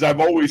 As I've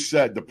always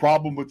said, the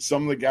problem with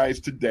some of the guys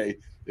today,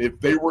 if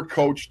they were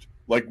coached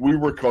like we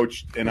were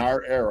coached in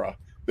our era,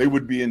 they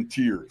would be in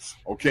tears,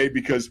 okay?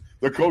 Because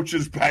the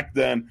coaches back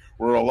then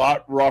were a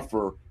lot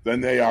rougher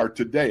than they are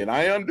today. And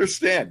I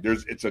understand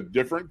it's a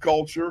different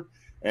culture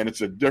and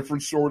it's a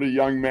different sort of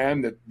young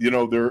man that,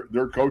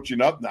 they're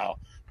coaching up now.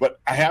 But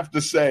I have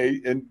to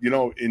say, and,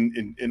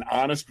 in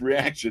honest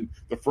reaction,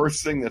 the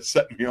first thing that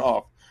set me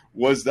off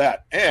was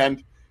that.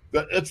 And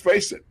let's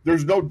face it,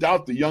 there's no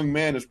doubt the young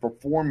man is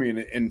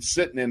performing and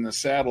sitting in the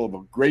saddle of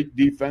a great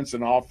defense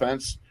and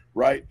offense,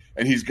 right?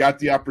 And he's got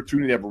the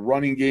opportunity to have a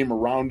running game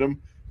around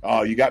him.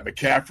 You got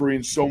McCaffrey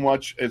and so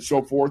much and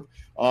so forth.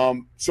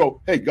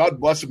 So, hey, God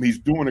bless him. He's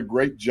doing a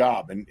great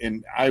job,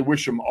 and I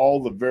wish him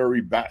all the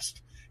very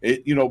best.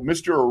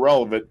 Mr.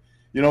 Irrelevant,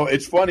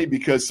 it's funny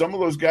because some of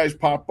those guys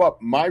pop up.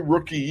 My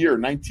rookie year,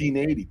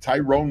 1980,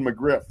 Tyrone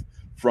McGriff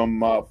from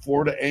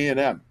Florida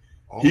A&M.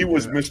 He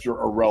was Mr.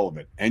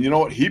 Irrelevant. And you know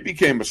what? He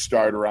became a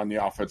starter on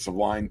the offensive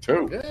line,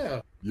 too.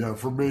 Yeah,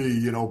 for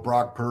me,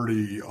 Brock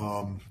Purdy,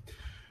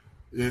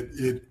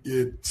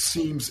 it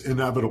seems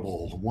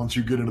inevitable once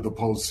you get into the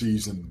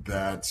postseason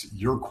that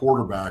your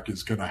quarterback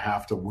is going to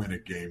have to win a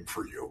game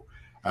for you.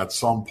 at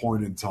some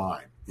point in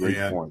time. Great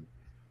point.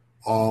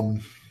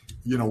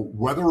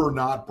 Whether or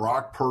not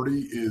Brock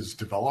Purdy is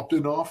developed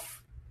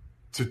enough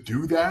to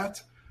do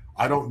that,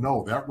 I don't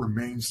know. That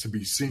remains to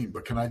be seen.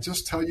 But can I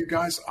just tell you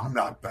guys, I'm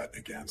not betting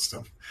against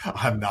him.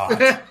 I'm not.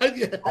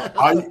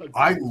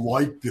 I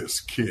like this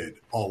kid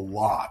a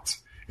lot.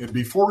 And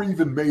before he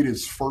even made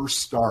his first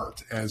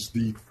start as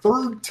the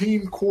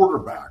third-team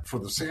quarterback for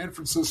the San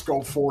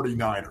Francisco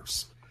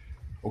 49ers,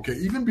 okay,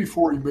 even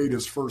before he made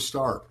his first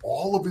start,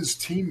 all of his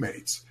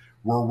teammates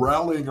were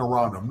rallying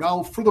around him.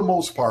 Now, for the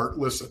most part,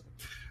 listen,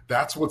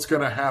 that's what's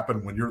going to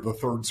happen when you're the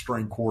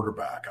third-string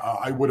quarterback.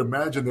 I would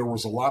imagine there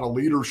was a lot of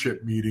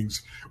leadership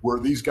meetings where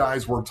these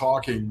guys were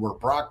talking, where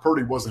Brock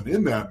Purdy wasn't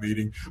in that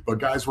meeting, but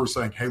guys were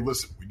saying, hey,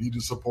 listen, we need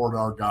to support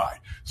our guy.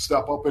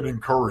 Step up and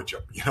encourage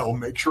him.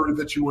 Make sure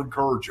that you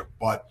encourage him.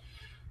 But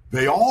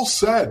they all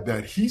said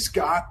that he's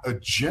got a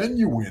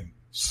genuine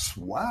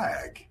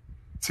swag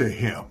to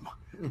him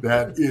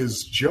that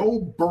is Joe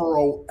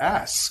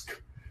Burrow-esque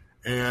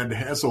and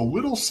has a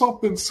little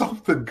something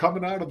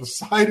coming out of the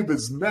side of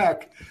his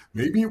neck.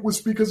 Maybe it was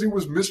because he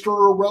was Mr.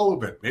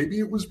 Irrelevant. Maybe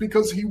it was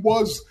because he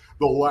was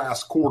the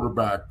last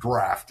quarterback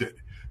drafted.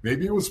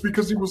 Maybe it was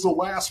because he was the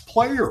last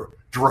player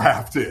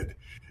drafted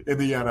in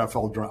the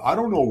NFL draft. I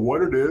don't know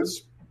what it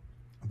is,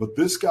 but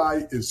this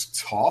guy is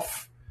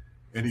tough,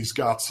 and he's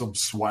got some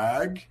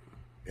swag,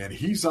 and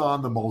he's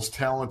on the most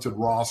talented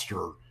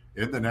roster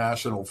in the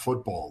National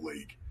Football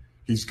League.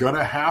 He's going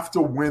to have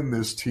to win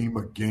this team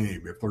a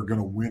game if they're going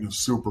to win a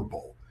Super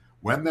Bowl.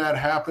 When that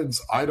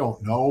happens, I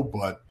don't know.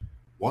 But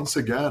once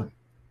again,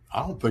 I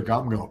don't think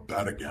I'm going to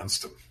bet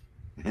against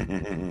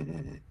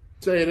him.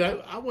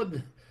 I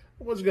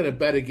wasn't going to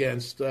bet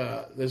against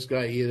this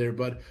guy either,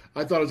 but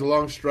I thought it was a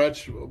long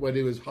stretch when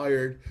he was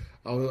hired.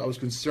 I was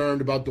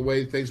concerned about the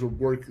way things would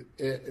work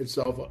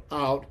itself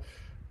out,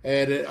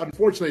 and it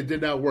unfortunately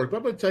did not work. But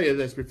I'm going to tell you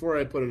this before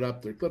I put it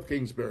up there. Kliff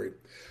Kingsbury.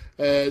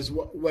 As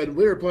when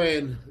we were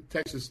playing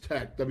Texas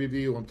Tech,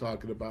 WVU I'm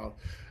talking about,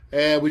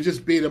 and we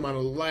just beat them on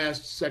a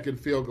last-second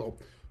field goal.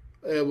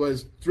 It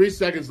was 3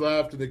 seconds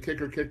left, and the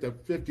kicker kicked a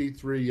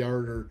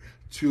 53-yarder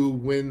to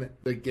win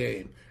the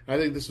game. I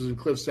think this was in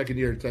Kliff's second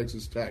year at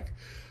Texas Tech.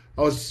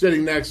 I was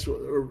sitting next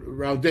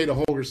around Dana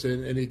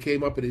Holgerson, and he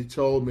came up and he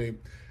told me,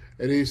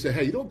 and he said,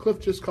 hey, you know what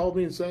Kliff just called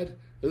me and said?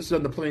 This is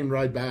on the plane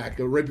ride back,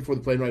 right before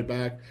the plane ride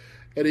back.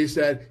 And he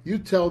said, you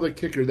tell the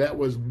kicker that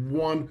was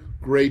one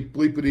great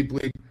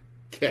bleepity-bleep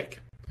kick.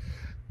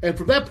 And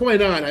from that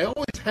point on, I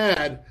always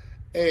had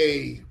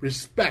a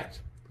respect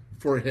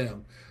for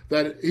him,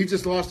 that he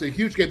just lost a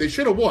huge game. They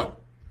should have won.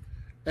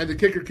 And the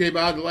kicker came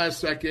out in the last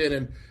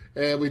second,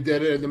 and we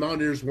did it, and the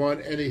Mountaineers won,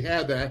 and he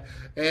had that.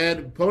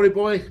 And, Pony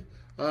Boy,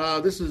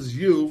 this is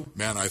you.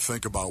 Man, I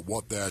think about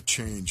what that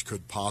change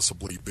could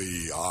possibly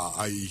be.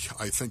 I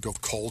think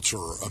of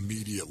culture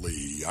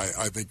immediately.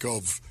 I think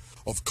of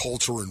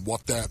culture and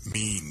what that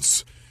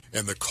means.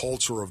 And the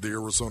culture of the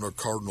Arizona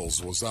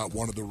Cardinals, was that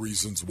one of the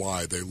reasons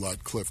why they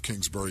let Kliff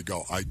Kingsbury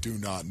go? I do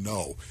not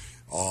know.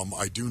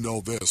 I do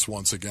know this,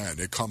 once again.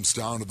 It comes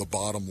down to the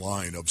bottom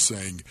line of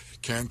saying,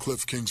 can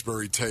Kliff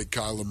Kingsbury take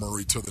Kyler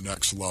Murray to the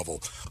next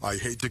level? I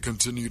hate to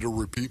continue to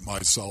repeat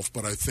myself,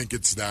 but I think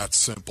it's that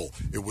simple.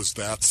 It was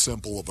that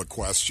simple of a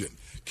question.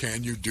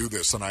 Can you do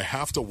this? And I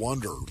have to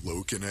wonder,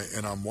 Luke,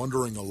 and I'm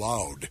wondering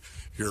aloud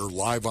here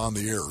live on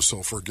the air,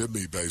 so forgive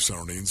me,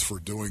 Basonians, for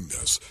doing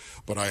this,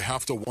 but I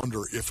have to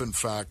wonder if, in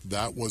fact,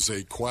 that was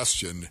a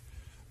question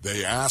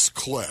they asked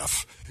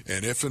Kliff,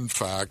 and if, in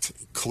fact,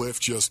 Kliff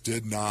just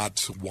did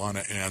not want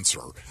to answer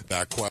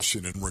that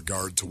question in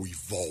regard to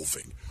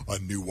evolving a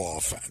new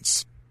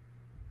offense.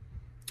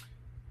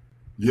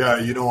 Yeah,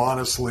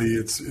 honestly,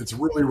 it's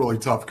really, really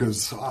tough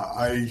because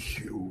I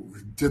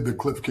did the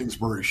Kliff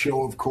Kingsbury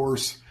show, of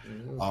course.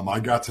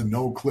 I got to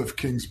know Kliff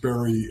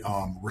Kingsbury,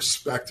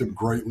 respect him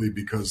greatly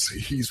because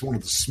he's one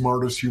of the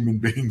smartest human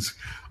beings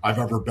I've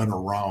ever been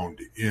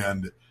around.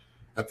 And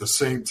at the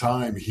same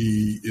time,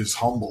 he is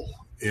humble.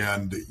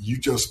 And you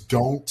just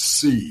don't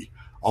see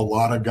a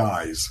lot of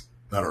guys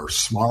that are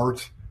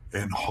smart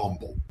and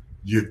humble.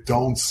 You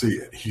don't see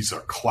it. He's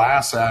a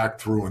class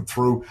act through and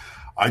through.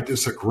 I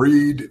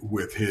disagreed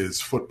with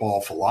his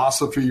football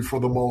philosophy for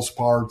the most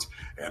part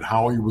and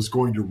how he was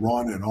going to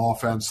run an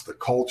offense, the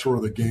culture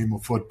of the game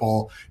of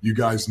football. You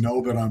guys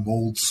know that I'm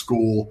old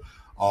school.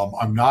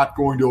 I'm not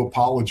going to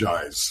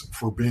apologize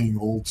for being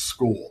old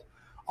school.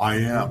 I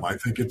am. I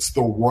think it's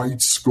the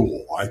right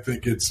school. I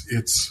think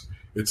it's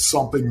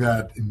something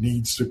that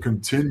needs to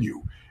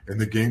continue in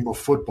the game of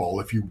football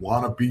if you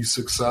want to be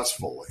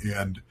successful.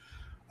 And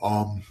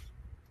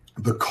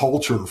the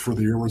culture for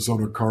the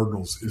Arizona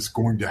Cardinals is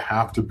going to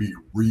have to be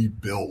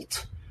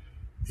rebuilt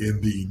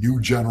in the new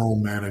general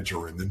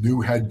manager and the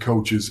new head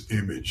coach's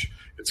image.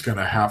 It's going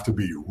to have to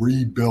be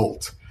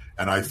rebuilt.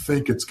 And I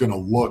think it's going to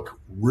look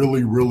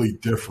really, really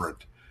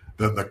different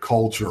than the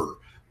culture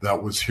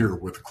that was here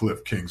with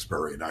Kliff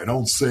Kingsbury. And I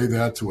don't say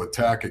that to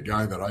attack a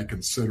guy that I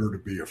consider to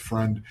be a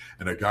friend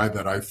and a guy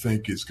that I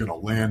think is going to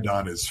land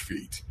on his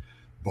feet.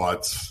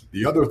 But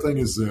the other thing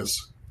is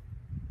this: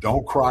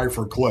 don't cry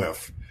for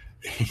Kliff.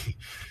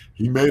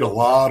 he made a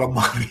lot of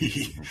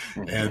money.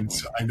 And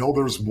I know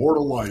there's more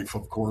to life,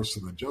 of course,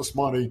 than just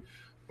money,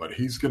 but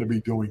he's going to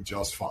be doing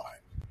just fine.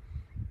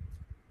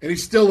 And he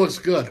still looks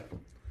good.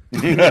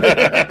 You know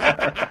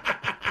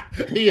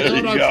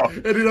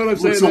what I'm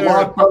saying? It's a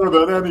lot better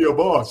than any of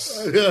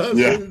us.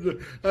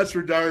 That's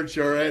for darn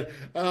sure. And,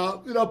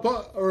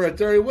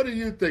 Terry, what do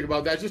you think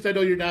about that? I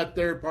know you're not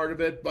there, part of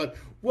it, but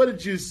what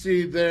did you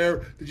see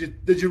there?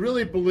 Did you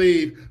really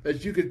believe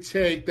that you could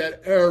take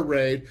that air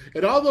raid?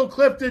 And although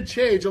Kliff did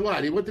change a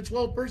lot, he went to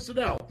 12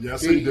 personnel.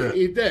 Yes, he did.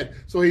 He did.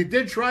 So he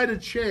did try to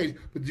change,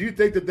 but do you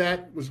think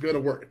that was going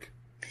to work?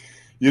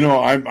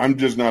 I'm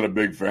just not a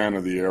big fan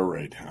of the air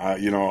raid.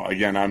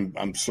 Again,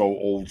 I'm so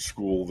old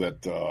school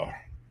that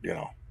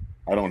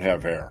I don't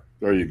have hair.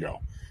 There you go.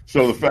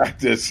 So the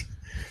fact is,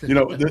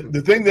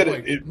 the thing that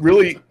it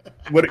really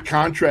what it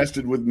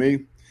contrasted with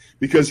me,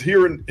 because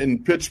here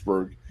in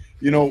Pittsburgh,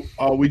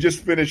 we just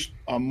finished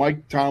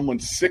Mike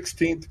Tomlin's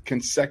 16th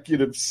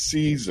consecutive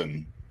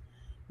season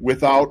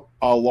without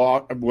a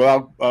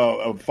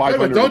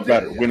 500 or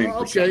better winning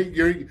percent.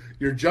 Okay,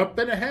 you're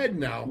jumping ahead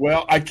now.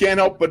 Well, I can't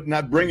help but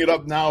not bring it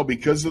up now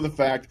because of the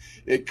fact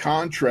it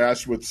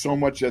contrasts with so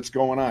much that's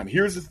going on.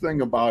 Here's the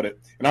thing about it,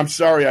 and I'm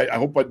sorry, I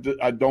hope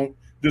I don't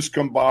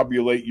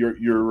discombobulate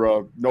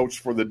your notes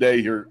for the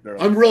day here.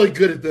 I'm really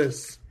good at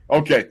this.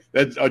 Okay,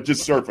 that's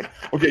just surfing.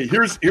 Okay,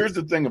 here's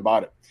the thing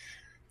about it.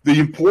 The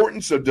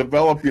importance of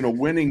developing a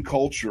winning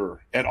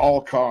culture at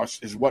all costs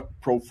is what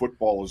pro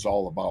football is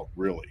all about,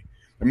 really.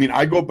 I mean,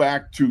 I go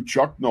back to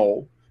Chuck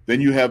Noll,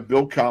 then you have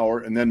Bill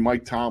Cowher, and then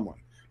Mike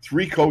Tomlin.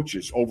 3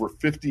 coaches over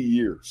 50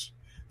 years.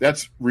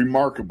 That's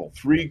remarkable.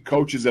 3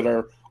 coaches that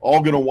are all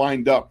going to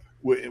wind up.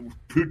 2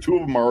 of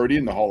them are already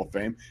in the Hall of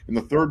Fame, and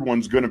the third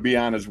one's going to be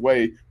on his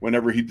way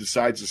whenever he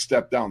decides to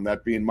step down,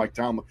 that being Mike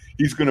Tomlin.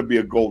 He's going to be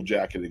a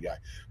gold-jacketed guy.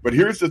 But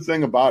here's the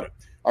thing about it.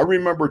 I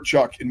remember,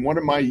 Chuck, in one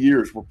of my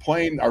years, we're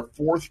playing our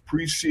 4th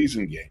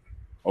preseason game,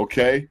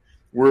 okay?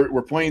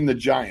 We're playing the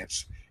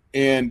Giants.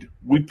 And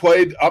we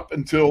played up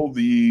until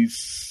the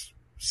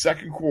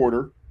second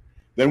quarter.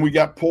 Then we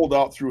got pulled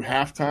out through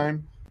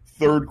halftime,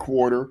 third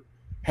quarter.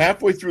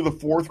 Halfway through the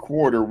fourth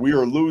quarter, we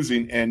are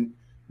losing, and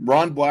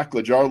Ron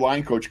Blackledge, our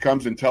line coach,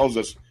 comes and tells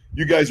us,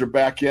 you guys are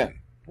back in.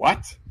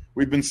 What?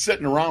 We've been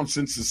sitting around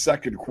since the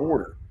second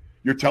quarter.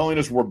 You're telling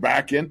us we're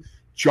back in?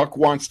 Chuck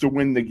wants to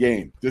win the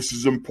game. This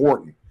is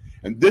important.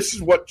 And this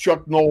is what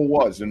Chuck Noll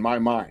was in my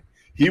mind.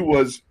 He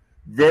was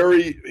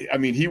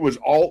he was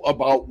all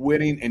about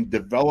winning and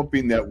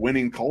developing that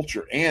winning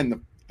culture. And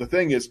the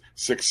thing is,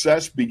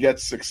 success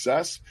begets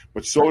success,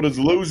 but so does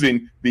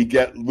losing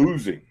beget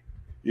losing,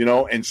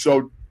 and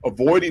so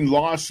avoiding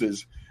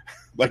losses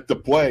like the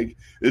plague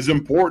is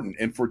important.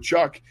 And for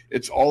Chuck,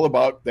 it's all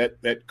about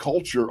that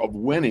culture of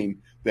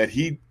winning that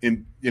he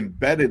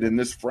embedded in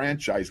this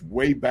franchise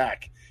way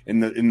back in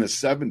the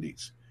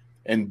 70s.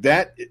 And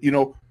that,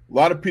 a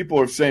lot of people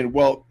are saying,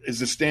 well,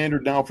 is the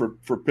standard now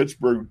for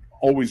Pittsburgh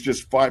always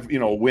just 5,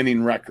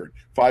 winning record,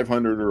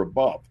 500 or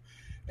above?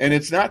 And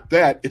it's not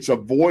that. It's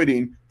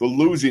avoiding the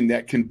losing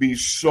that can be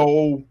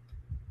so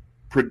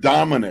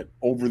predominant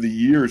over the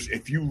years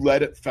if you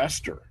let it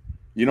fester.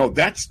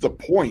 That's the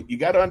point. You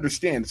got to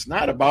understand, it's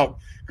not about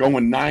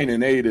going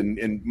 9-8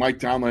 and Mike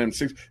Tomlin and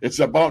 6. It's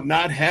about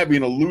not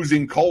having a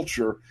losing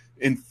culture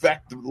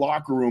infect the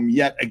locker room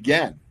yet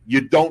again.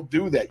 You don't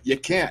do that. You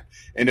can't.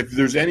 And if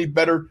there's any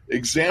better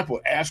example,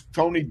 ask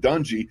Tony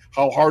Dungy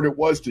how hard it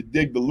was to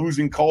dig the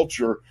losing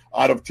culture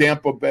out of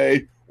Tampa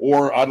Bay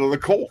or out of the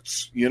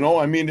Colts.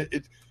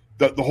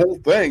 The whole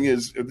thing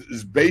is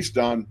based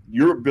on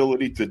your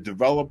ability to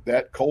develop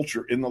that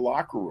culture in the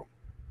locker room.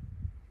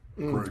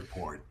 Great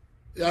point.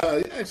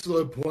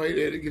 Excellent point.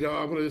 And,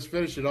 I'm going to just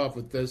finish it off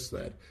with this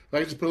then. I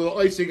can just put a little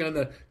icing on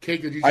the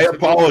cake that you I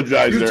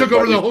apologize. You took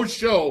over the whole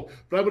show,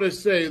 but I'm going to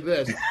say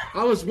this.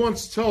 I was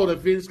once told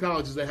at Phoenix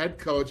College as a head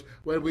coach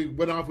when we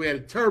went off, we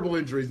had terrible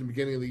injuries in the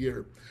beginning of the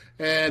year.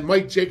 And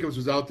Mike Jacobs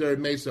was out there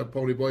in Mesa,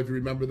 Pony Boy, if you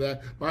remember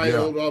that. My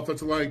old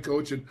offensive line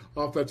coach and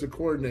offensive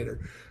coordinator.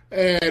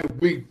 And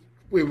we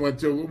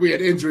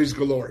had injuries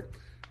galore.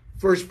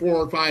 First 4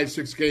 or 5,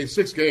 6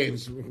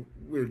 games,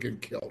 we were getting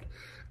killed.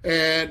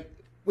 And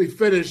we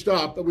finished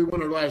up, and we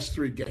won our last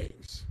 3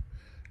 games.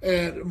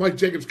 And Mike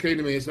Jacobs came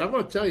to me and said, I'm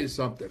going to tell you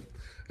something.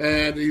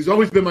 And he's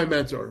always been my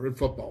mentor in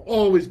football,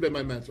 always been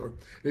my mentor. And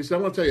he said,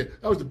 I want to tell you,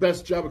 that was the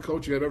best job of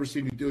coaching I've ever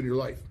seen you do in your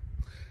life.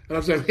 And I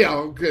was like, yeah,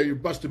 okay, you're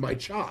busting my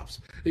chops.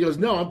 He goes,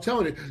 no, I'm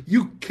telling you,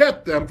 you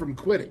kept them from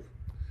quitting.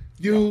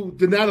 You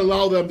did not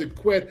allow them to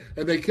quit,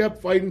 and they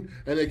kept fighting,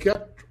 and they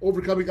kept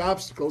overcoming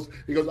obstacles.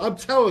 He goes, I'm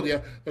telling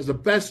you, that's the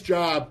best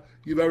job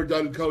you've ever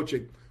done in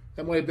coaching.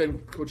 That might have been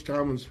Coach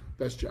Tomlin's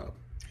best job.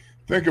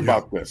 Think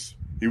about this.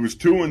 He was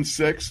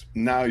 2-6.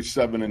 Now he's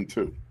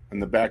 7-2 in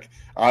the back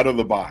out of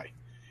the bye.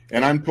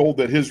 And I'm told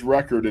that his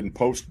record in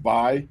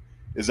post-bye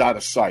is out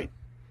of sight.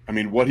 I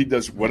mean, what he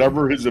does,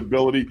 whatever his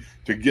ability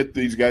to get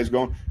these guys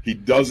going, he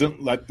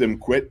doesn't let them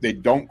quit. They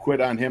don't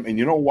quit on him. And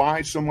you know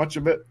why so much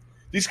of it?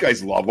 These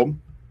guys love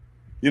him.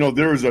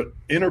 There's an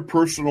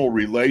interpersonal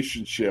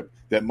relationship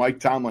that Mike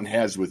Tomlin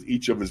has with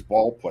each of his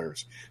ball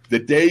players. The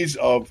days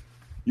of,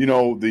 being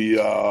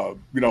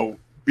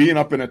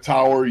up in a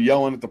tower,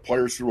 yelling at the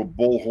players through a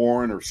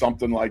bullhorn or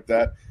something like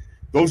that,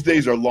 those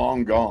days are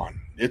long gone.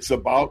 It's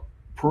about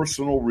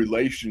personal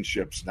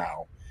relationships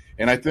now.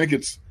 And I think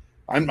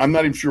I'm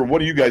not even sure,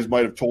 one of you guys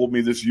might have told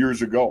me this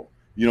years ago.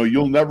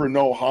 You'll never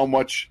know how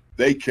much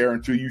they care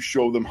until you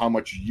show them how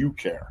much you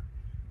care.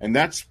 And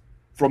that's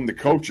from the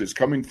coaches,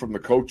 coming from the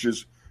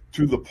coaches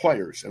to the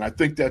players. And I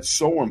think that's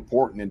so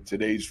important in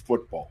today's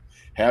football,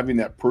 having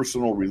that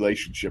personal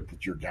relationship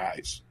with your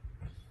guys.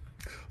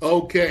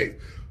 Okay.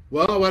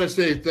 Well, I want to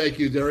say thank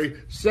you,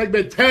 Derry.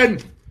 Segment 10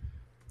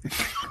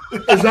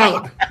 is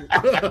out.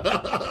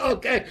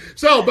 Okay.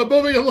 So, but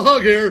moving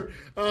along here,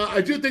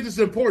 I do think this is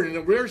important.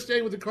 And we're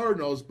staying with the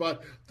Cardinals,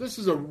 but this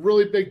is a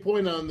really big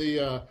point on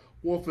the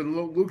Wolf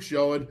and Luke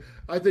show, and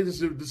I think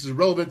this is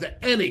relevant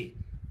to any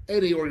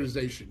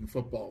organization in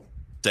football.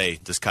 Say,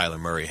 does Kyler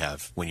Murray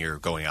have when you're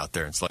going out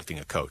there and selecting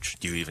a coach?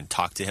 Do you even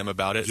talk to him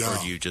about it, or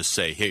do you just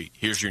say, hey,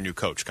 here's your new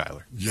coach,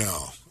 Kyler? Yeah.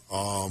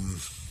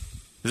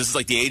 This is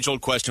like the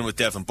age-old question with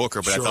Devin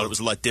Booker, but Sure. I thought it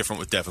was a lot different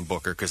with Devin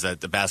Booker because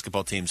the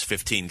basketball team's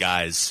 15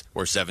 guys,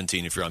 or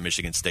 17 if you're on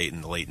Michigan State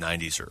in the late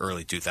 90s or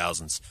early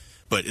 2000s.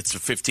 But it's a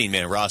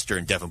 15-man roster,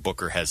 and Devin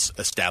Booker has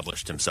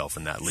established himself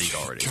in that league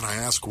already. Can I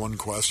ask one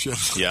question?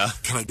 Yeah.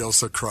 Can I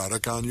dose a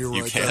credit on you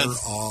right can. there?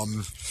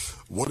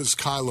 What does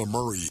Kyler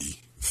Murray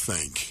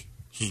think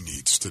he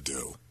needs to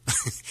do?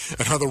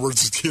 In other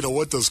words,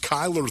 what does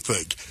Kyler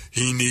think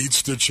he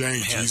needs to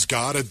change? Man. He's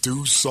got to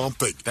do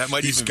something. That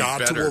might He's even be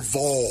got better. to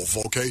evolve,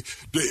 okay?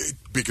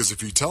 Because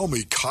if you tell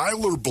me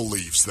Kyler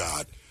believes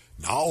that,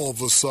 now all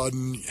of a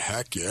sudden,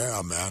 heck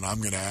yeah, man, I'm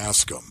going to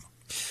ask him.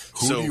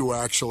 Who do you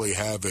actually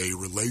have a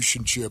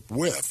relationship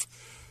with?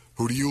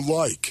 Who do you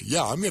like?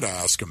 Yeah, I'm going to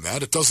ask him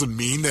that. It doesn't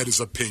mean that his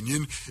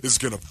opinion is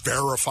going to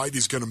verify it.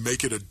 He's going to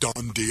make it a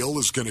done deal,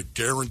 is going to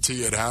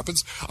guarantee it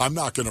happens. I'm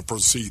not going to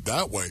proceed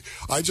that way.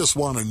 I just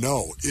want to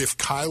know if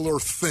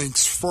Kyler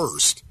thinks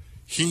first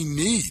he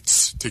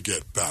needs to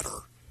get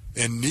better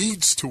and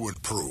needs to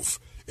improve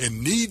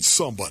and needs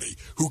somebody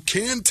who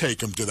can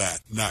take him to that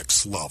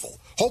next level.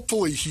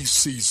 Hopefully he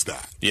sees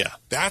that. Yeah.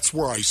 That's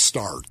where I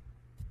start.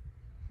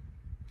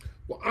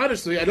 Well,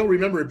 honestly, I don't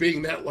remember it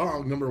being that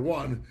long, number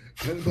one.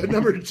 But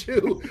number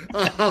two,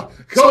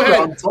 go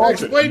ahead.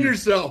 Explain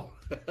yourself.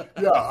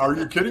 Yeah, are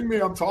you kidding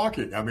me? I'm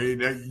talking. I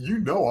mean,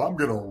 I'm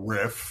going to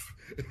riff.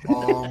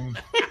 But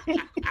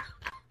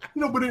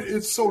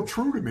it's so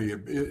true to me.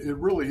 It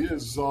really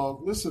is.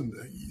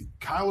 Listen,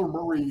 Kyler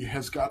Murray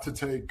has got to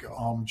take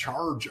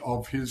charge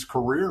of his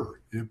career.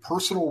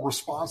 Personal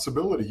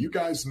responsibility. You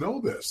guys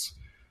know this.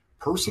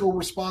 Personal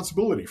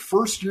responsibility.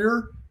 First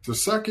year to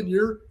second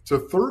year to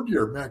third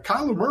year. Man,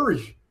 Kyler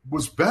Murray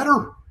was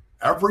better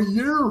every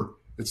year.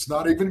 It's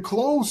not even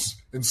close.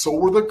 And so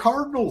were the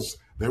Cardinals.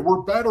 They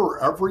were better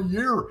every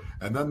year.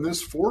 And then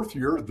this fourth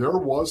year, there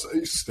was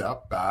a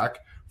step back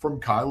from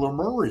Kyler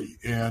Murray.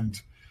 And,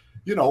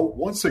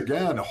 once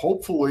again,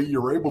 hopefully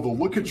you're able to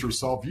look at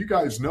yourself. You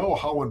guys know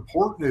how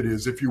important it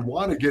is if you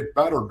want to get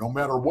better, no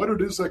matter what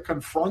it is that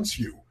confronts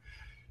you.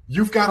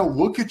 You've got to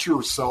look at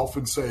yourself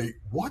and say,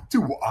 what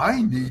do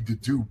I need to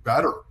do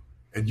better?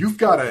 And you've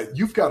got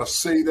to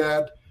say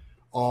that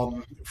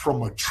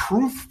from a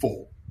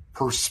truthful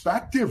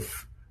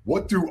perspective.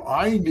 What do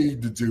I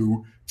need to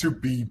do to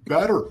be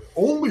better?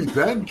 Only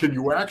then can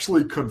you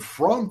actually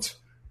confront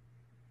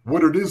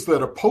what it is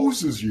that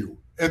opposes you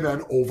and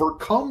then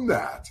overcome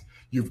that.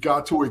 You've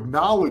got to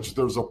acknowledge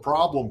there's a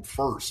problem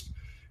first.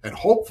 And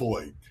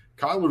hopefully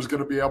Kyler's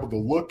going to be able to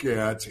look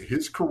at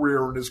his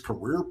career and his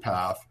career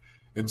path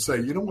and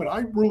say, you know what,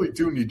 I really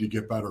do need to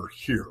get better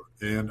here.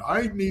 And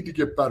I need to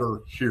get better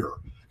here.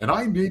 And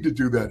I need to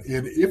do that.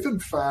 And if, in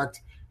fact,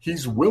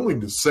 he's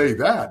willing to say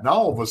that, now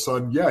all of a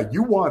sudden, yeah,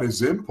 you want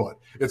his input.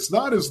 It's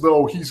not as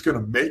though he's going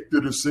to make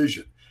the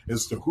decision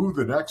as to who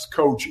the next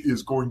coach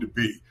is going to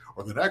be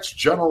or the next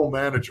general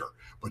manager.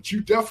 But you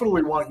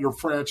definitely want your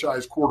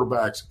franchise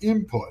quarterback's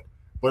input.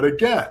 But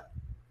again,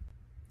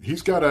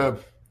 he's got to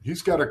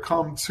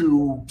come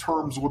to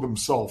terms with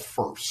himself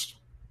first.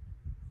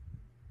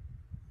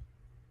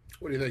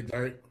 What do you think,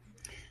 Derek?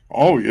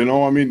 Oh,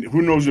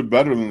 who knows it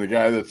better than the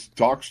guy that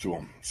talks to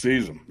him,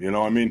 sees him?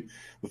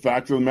 The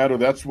fact of the matter,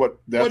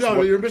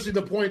 you're missing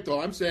the point, though.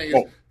 I'm saying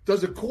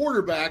does a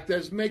quarterback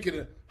that's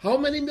making how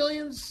many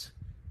millions?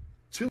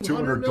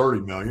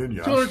 230 million,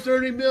 yes.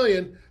 230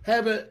 million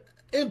have an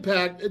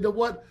impact into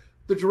what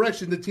the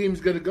direction the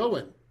team's going to go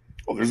in.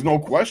 Well, there's no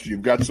question.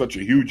 You've got such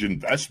a huge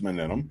investment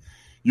in them.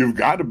 You've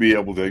got to be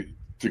able to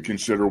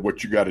consider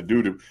what you got to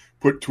do to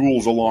put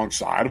tools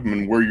alongside of them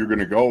and where you're going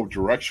to go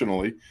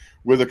directionally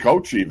with a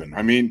coach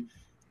even.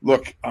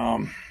 Look,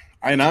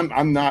 and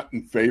I'm not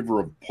in favor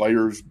of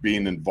players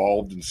being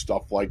involved in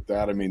stuff like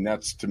that.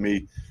 That's, to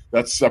me,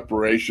 that's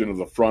separation of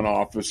the front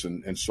office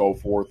and so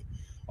forth.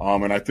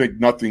 And I think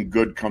nothing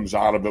good comes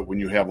out of it when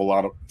you have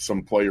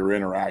some player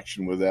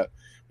interaction with that.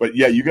 But,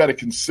 yeah, you got to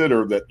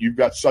consider that you've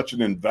got such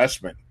an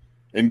investment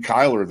in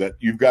Kyler that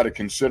you've got to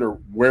consider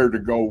where to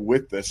go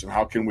with this and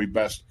how can we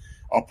best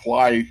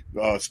apply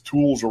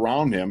tools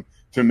around him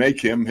to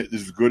make him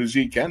as good as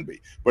he can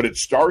be. But it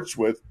starts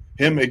with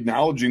him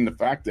acknowledging the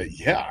fact that,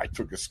 yeah, I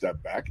took a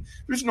step back.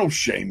 There's no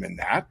shame in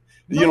that.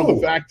 No.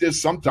 The fact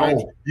is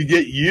sometimes you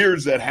get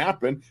years that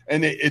happen,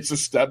 and it's a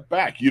step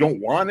back. You don't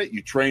want it.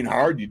 You train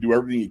hard. You do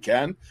everything you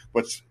can,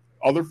 but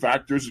other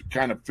factors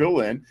kind of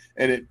fill in,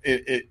 and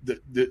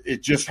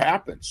it just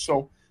happens.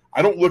 So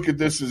I don't look at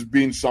this as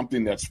being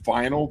something that's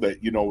final, that,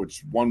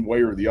 it's one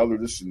way or the other,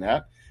 this and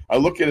that. I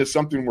look at it as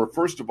something where,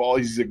 first of all,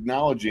 he's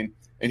acknowledging,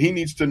 and he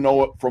needs to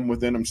know it from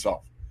within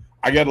himself.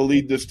 I got to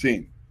lead this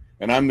team,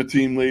 and I'm the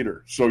team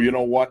leader. So you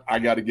know what? I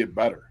got to get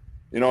better.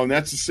 And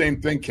that's the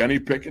same thing Kenny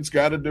Pickett's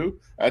got to do.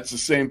 That's the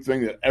same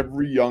thing that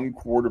every young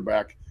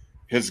quarterback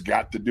has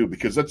got to do,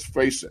 because let's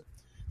face it,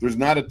 there's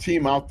not a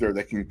team out there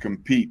that can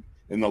compete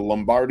in the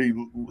Lombardi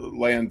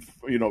land,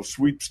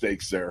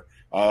 sweepstakes there,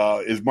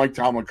 as Mike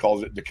Tomlin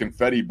calls it, the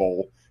confetti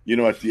bowl,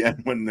 at the end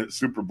when the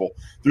Super Bowl.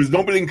 There's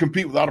nobody can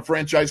compete without a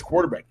franchise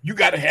quarterback. You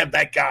got to have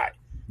that guy.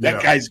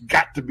 That guy's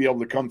got to be able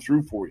to come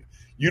through for you.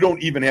 You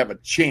don't even have a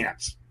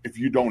chance if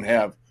you don't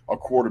have a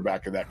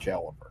quarterback of that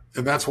caliber.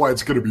 And that's why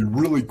it's going to be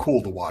really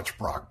cool to watch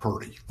Brock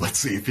Purdy. Let's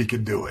see if he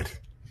can do it.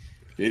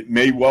 It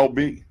may well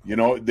be,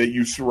 that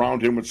you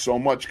surround him with so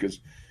much, because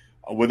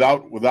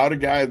without a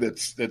guy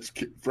that's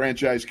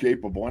franchise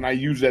capable, and I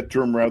use that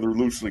term rather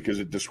loosely because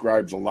it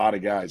describes a lot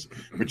of guys,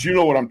 but you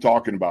know what I'm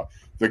talking about.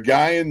 The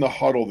guy in the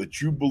huddle that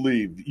you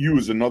believe, you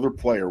as another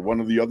player, one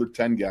of the other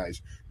 10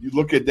 guys, you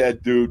look at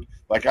that dude,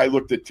 like I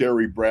looked at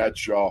Terry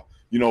Bradshaw,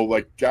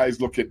 like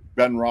guys look at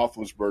Ben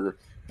Roethlisberger.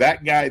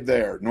 That guy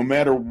there, no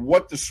matter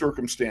what the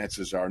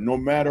circumstances are, no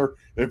matter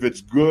if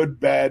it's good,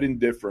 bad,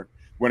 indifferent,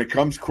 when it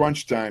comes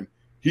crunch time,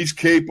 he's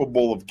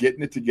capable of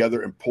getting it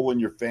together and pulling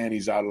your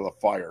fannies out of the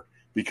fire,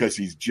 because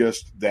he's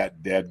just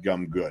that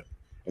dadgum good.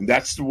 And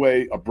that's the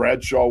way a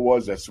Bradshaw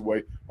was. That's the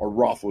way a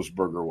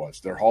Roethlisberger was.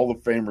 They're Hall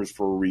of Famers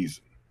for a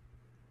reason.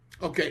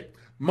 Okay,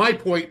 my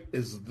point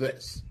is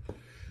this.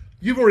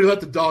 You've already let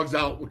the dogs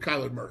out with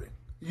Kyler Murray.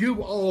 You've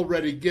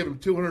already given him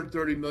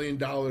 $230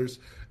 million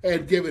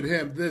and given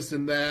him this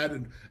and that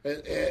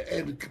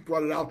and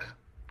brought it out.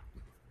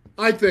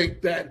 I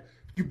think that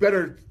you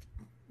better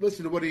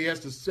listen to what he has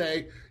to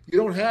say. You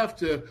don't have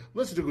to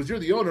listen to it because you're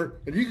the owner,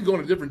 and you can go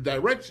in a different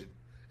direction.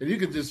 And you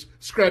can just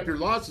scrap your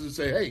losses and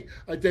say, hey,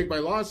 I take my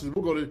losses.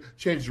 We'll go to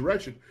change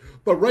direction.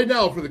 But right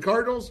now for the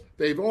Cardinals,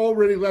 they've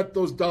already let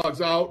those dogs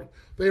out.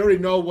 They already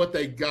know what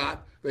they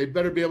got. They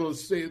better be able to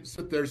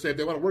sit there and say, if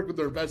they want to work with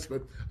their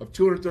investment of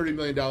 $230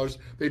 million,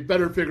 they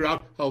better figure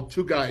out how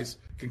two guys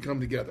can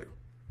come together,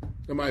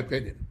 in my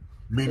opinion.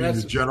 Meaning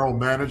the general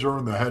manager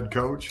and the head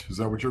coach? Is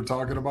that what you're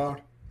talking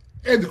about?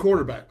 And the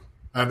quarterback.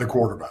 And the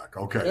quarterback.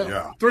 Okay,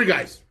 yeah. Three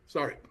guys.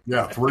 Sorry.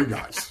 Yeah, three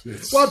guys.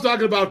 Well, I'm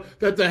talking about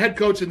that the head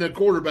coach and the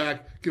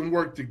quarterback can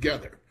work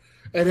together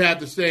and have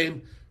the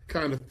same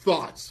kind of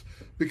thoughts,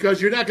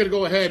 because you're not going to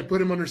go ahead and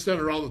put him under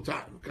center all the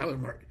time, Kyler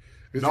Murray.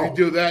 Because if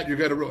you do that, you're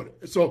going to ruin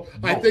it. So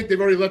I think they've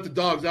already let the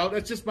dogs out.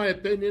 That's just my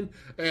opinion.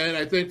 And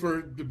I think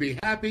for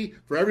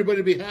everybody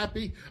to be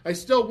happy, I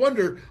still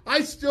wonder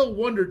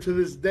to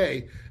this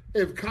day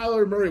if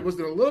Kyler Murray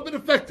wasn't a little bit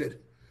affected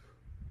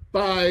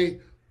by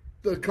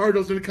the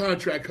Cardinals in the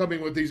contract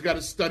coming with he's got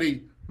to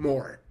study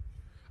more.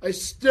 I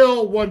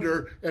still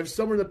wonder if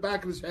somewhere in the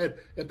back of his head,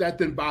 if that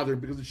didn't bother him,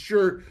 because it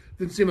sure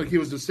didn't seem like he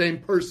was the same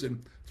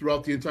person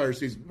throughout the entire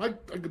season. I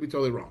could be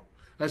totally wrong.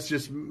 That's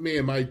just me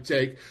and my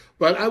take.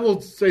 But I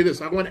will say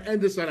this. I want to end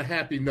this on a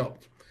happy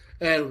note.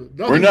 And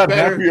we're not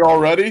happy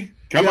already?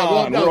 Come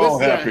on, we're all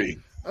happy.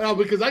 No,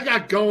 because I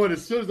got going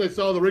as soon as I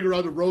saw the ring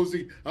around the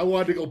Rosey, I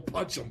wanted to go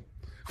punch him.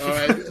 All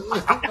right.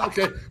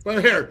 Okay.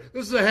 But here,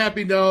 this is a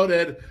happy note.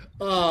 And,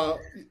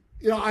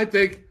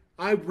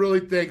 I really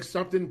think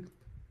something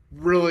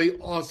really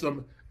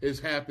awesome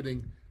is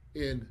happening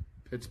in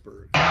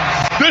Pittsburgh.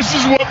 This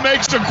is what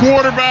makes a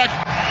quarterback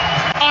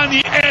on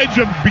the edge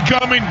of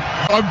becoming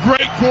a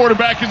great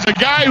quarterback. Is a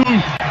guy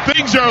who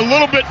things are a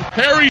little bit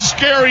hairy,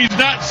 scary, he's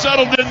not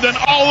settled in, then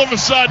all of a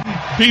sudden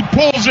he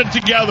pulls it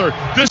together.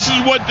 This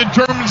is what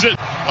determines it.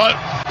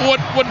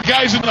 What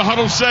guys in the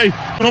huddle say,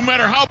 no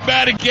matter how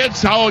bad it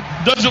gets, how it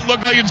doesn't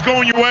look like it's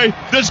going your way,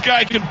 this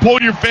guy can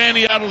pull your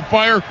fanny out of the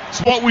fire.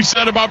 It's what we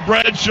said about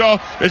Bradshaw.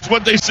 It's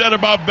what they said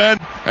about Ben.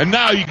 And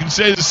now you can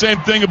say the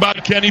same thing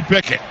about Kenny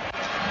Pickett.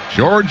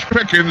 George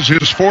Pickens,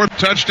 his fourth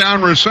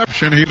touchdown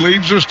reception. He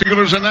leads the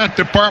Steelers in that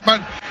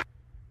department.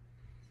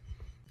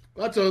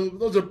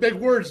 Those are big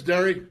words,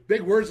 Derek.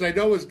 Big words. And I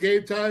know it's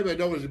game time. I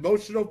know it's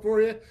emotional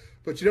for you.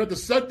 But the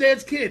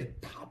Sundance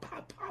Kid, pow,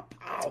 pow, pow,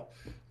 pow,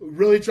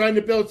 really trying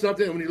to build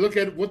something. And when you look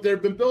at what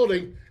they've been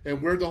building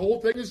and where the whole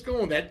thing is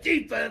going, that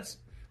defense,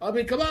 I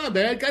mean, come on,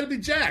 man. Got to be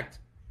jacked.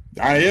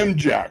 I am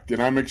jacked,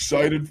 and I'm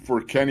excited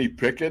for Kenny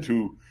Pickett,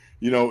 who,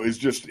 he's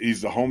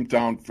the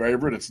hometown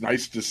favorite. It's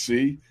nice to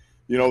see.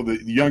 The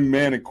young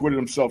man acquitted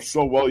himself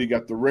so well. You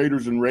got the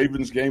Raiders and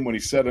Ravens game when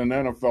he set an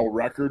NFL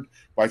record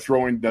by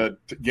throwing the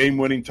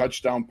game-winning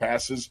touchdown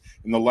passes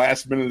in the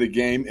last minute of the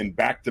game in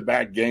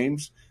back-to-back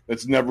games.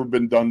 That's never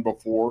been done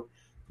before.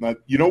 Now,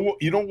 you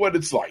know what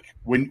it's like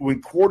when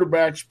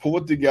quarterbacks pull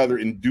it together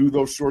and do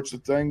those sorts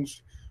of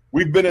things.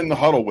 We've been in the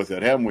huddle with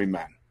it, haven't we,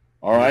 man?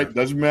 All right,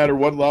 doesn't matter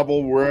what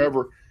level,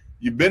 wherever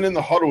you've been in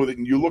the huddle with it,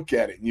 and you look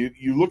at it, and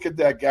you look at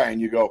that guy,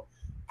 and you go,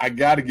 "I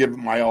got to give it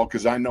my all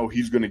because I know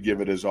he's going to give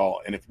it his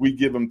all, and if we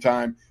give him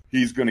time,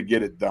 he's going to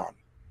get it done."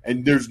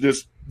 And there's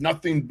just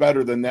nothing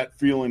better than that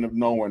feeling of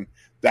knowing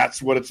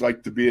that's what it's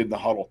like to be in the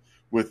huddle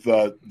with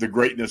the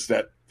greatness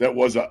that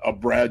was a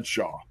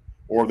Bradshaw.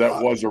 Or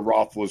that was a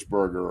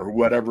Roethlisberger, or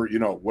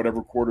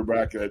whatever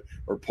quarterback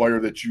or player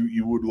that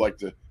you would like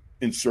to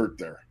insert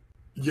there.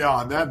 Yeah,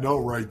 on that note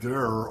right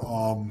there,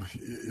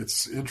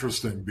 it's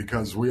interesting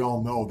because we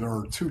all know there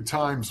are 2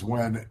 times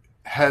when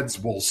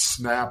heads will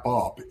snap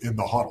up in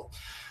the huddle.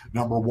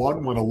 Number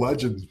one, when a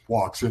legend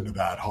walks into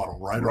that huddle,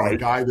 right? Or a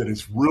guy that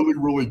is really,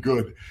 really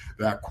good,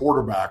 that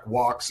quarterback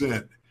walks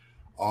in.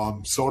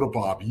 Soda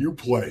Pop, you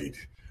played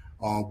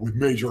with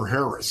Major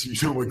Harris.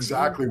 You know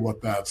exactly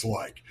what that's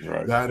like.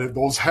 Right.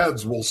 Those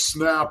heads will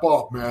snap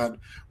up, man,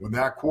 when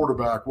that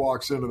quarterback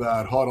walks into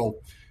that huddle.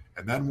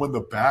 And then when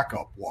the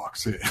backup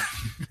walks in,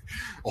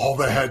 all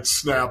the heads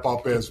snap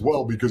up as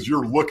well because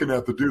you're looking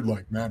at the dude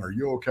like, man, are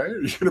you okay?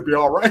 Are you going to be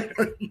all right?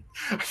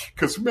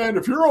 Because, man,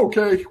 if you're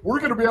okay, we're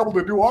going to be able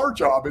to do our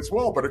job as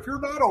well. But if you're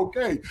not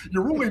okay,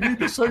 you really need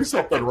to say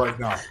something right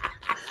now.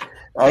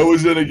 I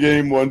was in a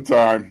game one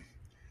time.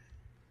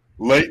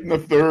 Late in the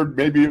third,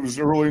 maybe it was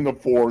early in the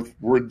fourth.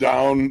 We're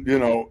down,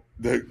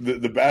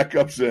 the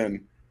backup's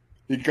in.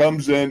 He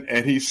comes in,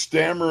 and he's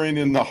stammering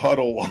in the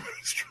huddle while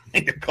he's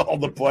trying to call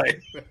the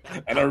play.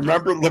 And I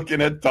remember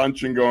looking at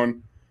Tunch and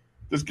going,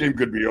 this game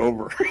could be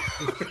over.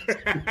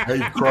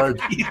 Hey,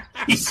 Craig, he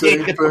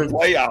can't get the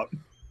play out.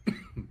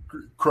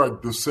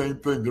 Craig, the same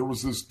thing. There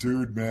was this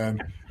dude,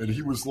 man, and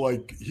he was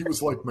like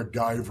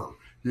MacGyver.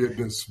 He had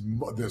this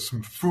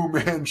Fu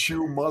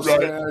Manchu mustache.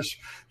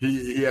 Right.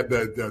 He had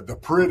the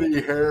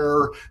pretty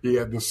hair. He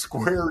had the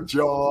square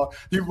jaw.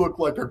 He looked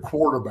like a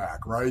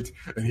quarterback, right?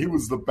 And he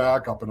was the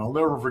backup. And I'll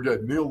never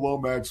forget, Neil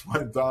Lomax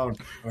went down,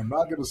 and I'm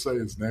not going to say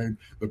his name.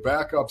 The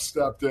backup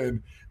stepped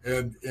in,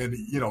 and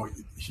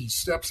he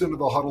steps into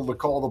the huddle to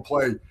call the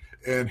play,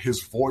 and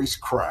his voice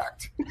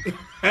cracked.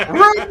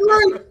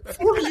 right,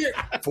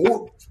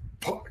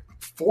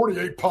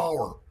 48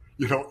 power.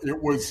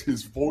 It was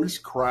his voice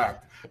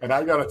cracked. And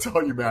I got to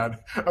tell you, man,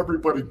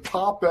 everybody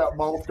popped that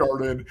mouth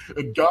guard in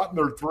and got in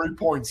their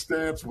 3-point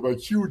stance with a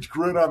huge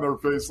grin on their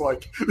face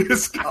like,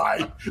 this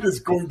guy is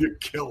going to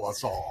kill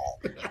us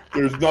all.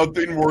 There's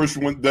nothing worse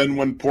than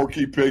when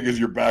Porky Pig is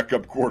your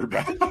backup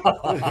quarterback.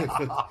 Okay.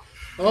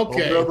 I'll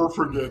never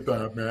forget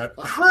that, man.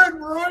 Craig,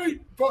 right?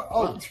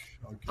 Okay.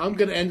 I'm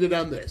going to end it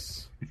on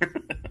this.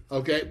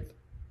 Okay?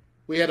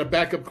 We had a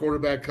backup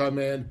quarterback come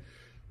in.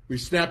 We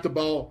snapped the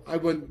ball. I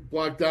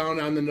walked down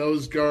on the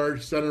nose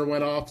guard. Center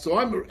went off. So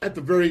I'm at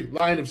the very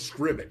line of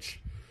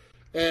scrimmage.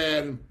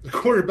 And the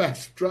quarterback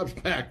drops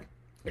back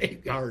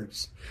 8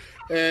 yards.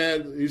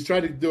 And he's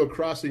trying to do a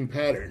crossing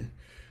pattern.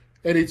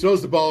 And he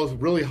throws the ball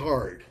really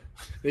hard.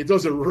 And he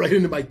throws it right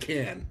into my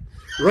can.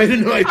 Right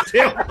into my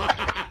tail.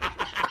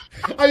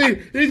 I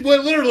mean, he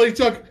literally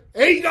took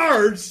 8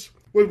 yards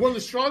with one of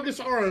the strongest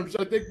arms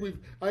I think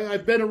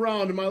I've been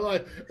around in my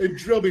life and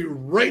drilled me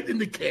right in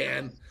the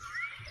can.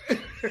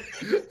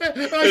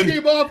 I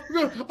came off.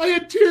 I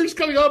had tears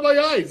coming out of my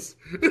eyes.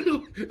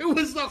 It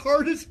was the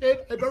hardest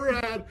hit I've ever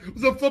had. It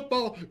was a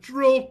football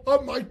drilled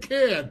up my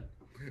can.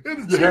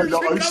 You had to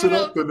ice it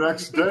up the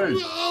next day.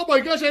 Oh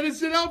my gosh! I didn't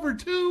sit out for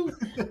 2.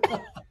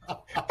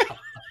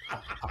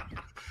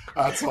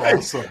 That's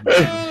awesome.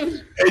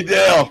 Hey,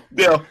 Dale,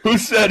 who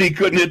said he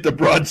couldn't hit the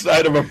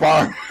broadside of a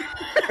farm?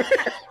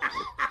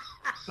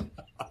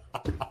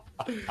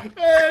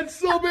 And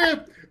so,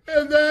 man.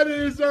 And that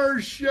is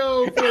our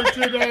show for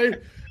today.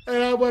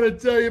 And I want to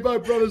tell you, my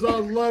brothers, I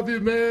love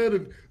you, man.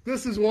 And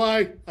this is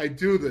why I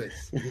do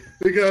this.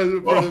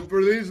 Because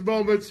for these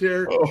moments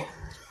here,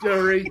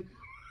 Jerry,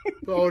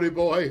 Bodie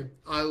boy,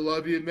 I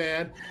love you,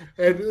 man.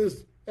 And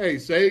hey,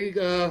 say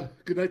good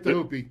night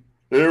to Hoopy.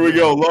 Here we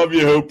go. Love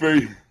you,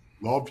 Hoopy.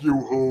 Love you,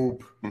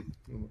 Hoop.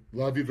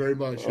 Love you very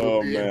much,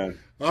 Oh, Hoopy. man.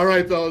 All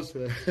right, fellas.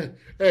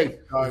 Hey.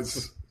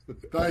 Guys.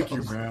 Thank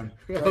you, man.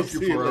 Thank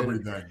you for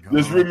everything.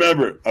 Just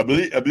remember,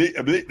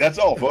 that's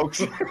all,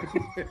 folks.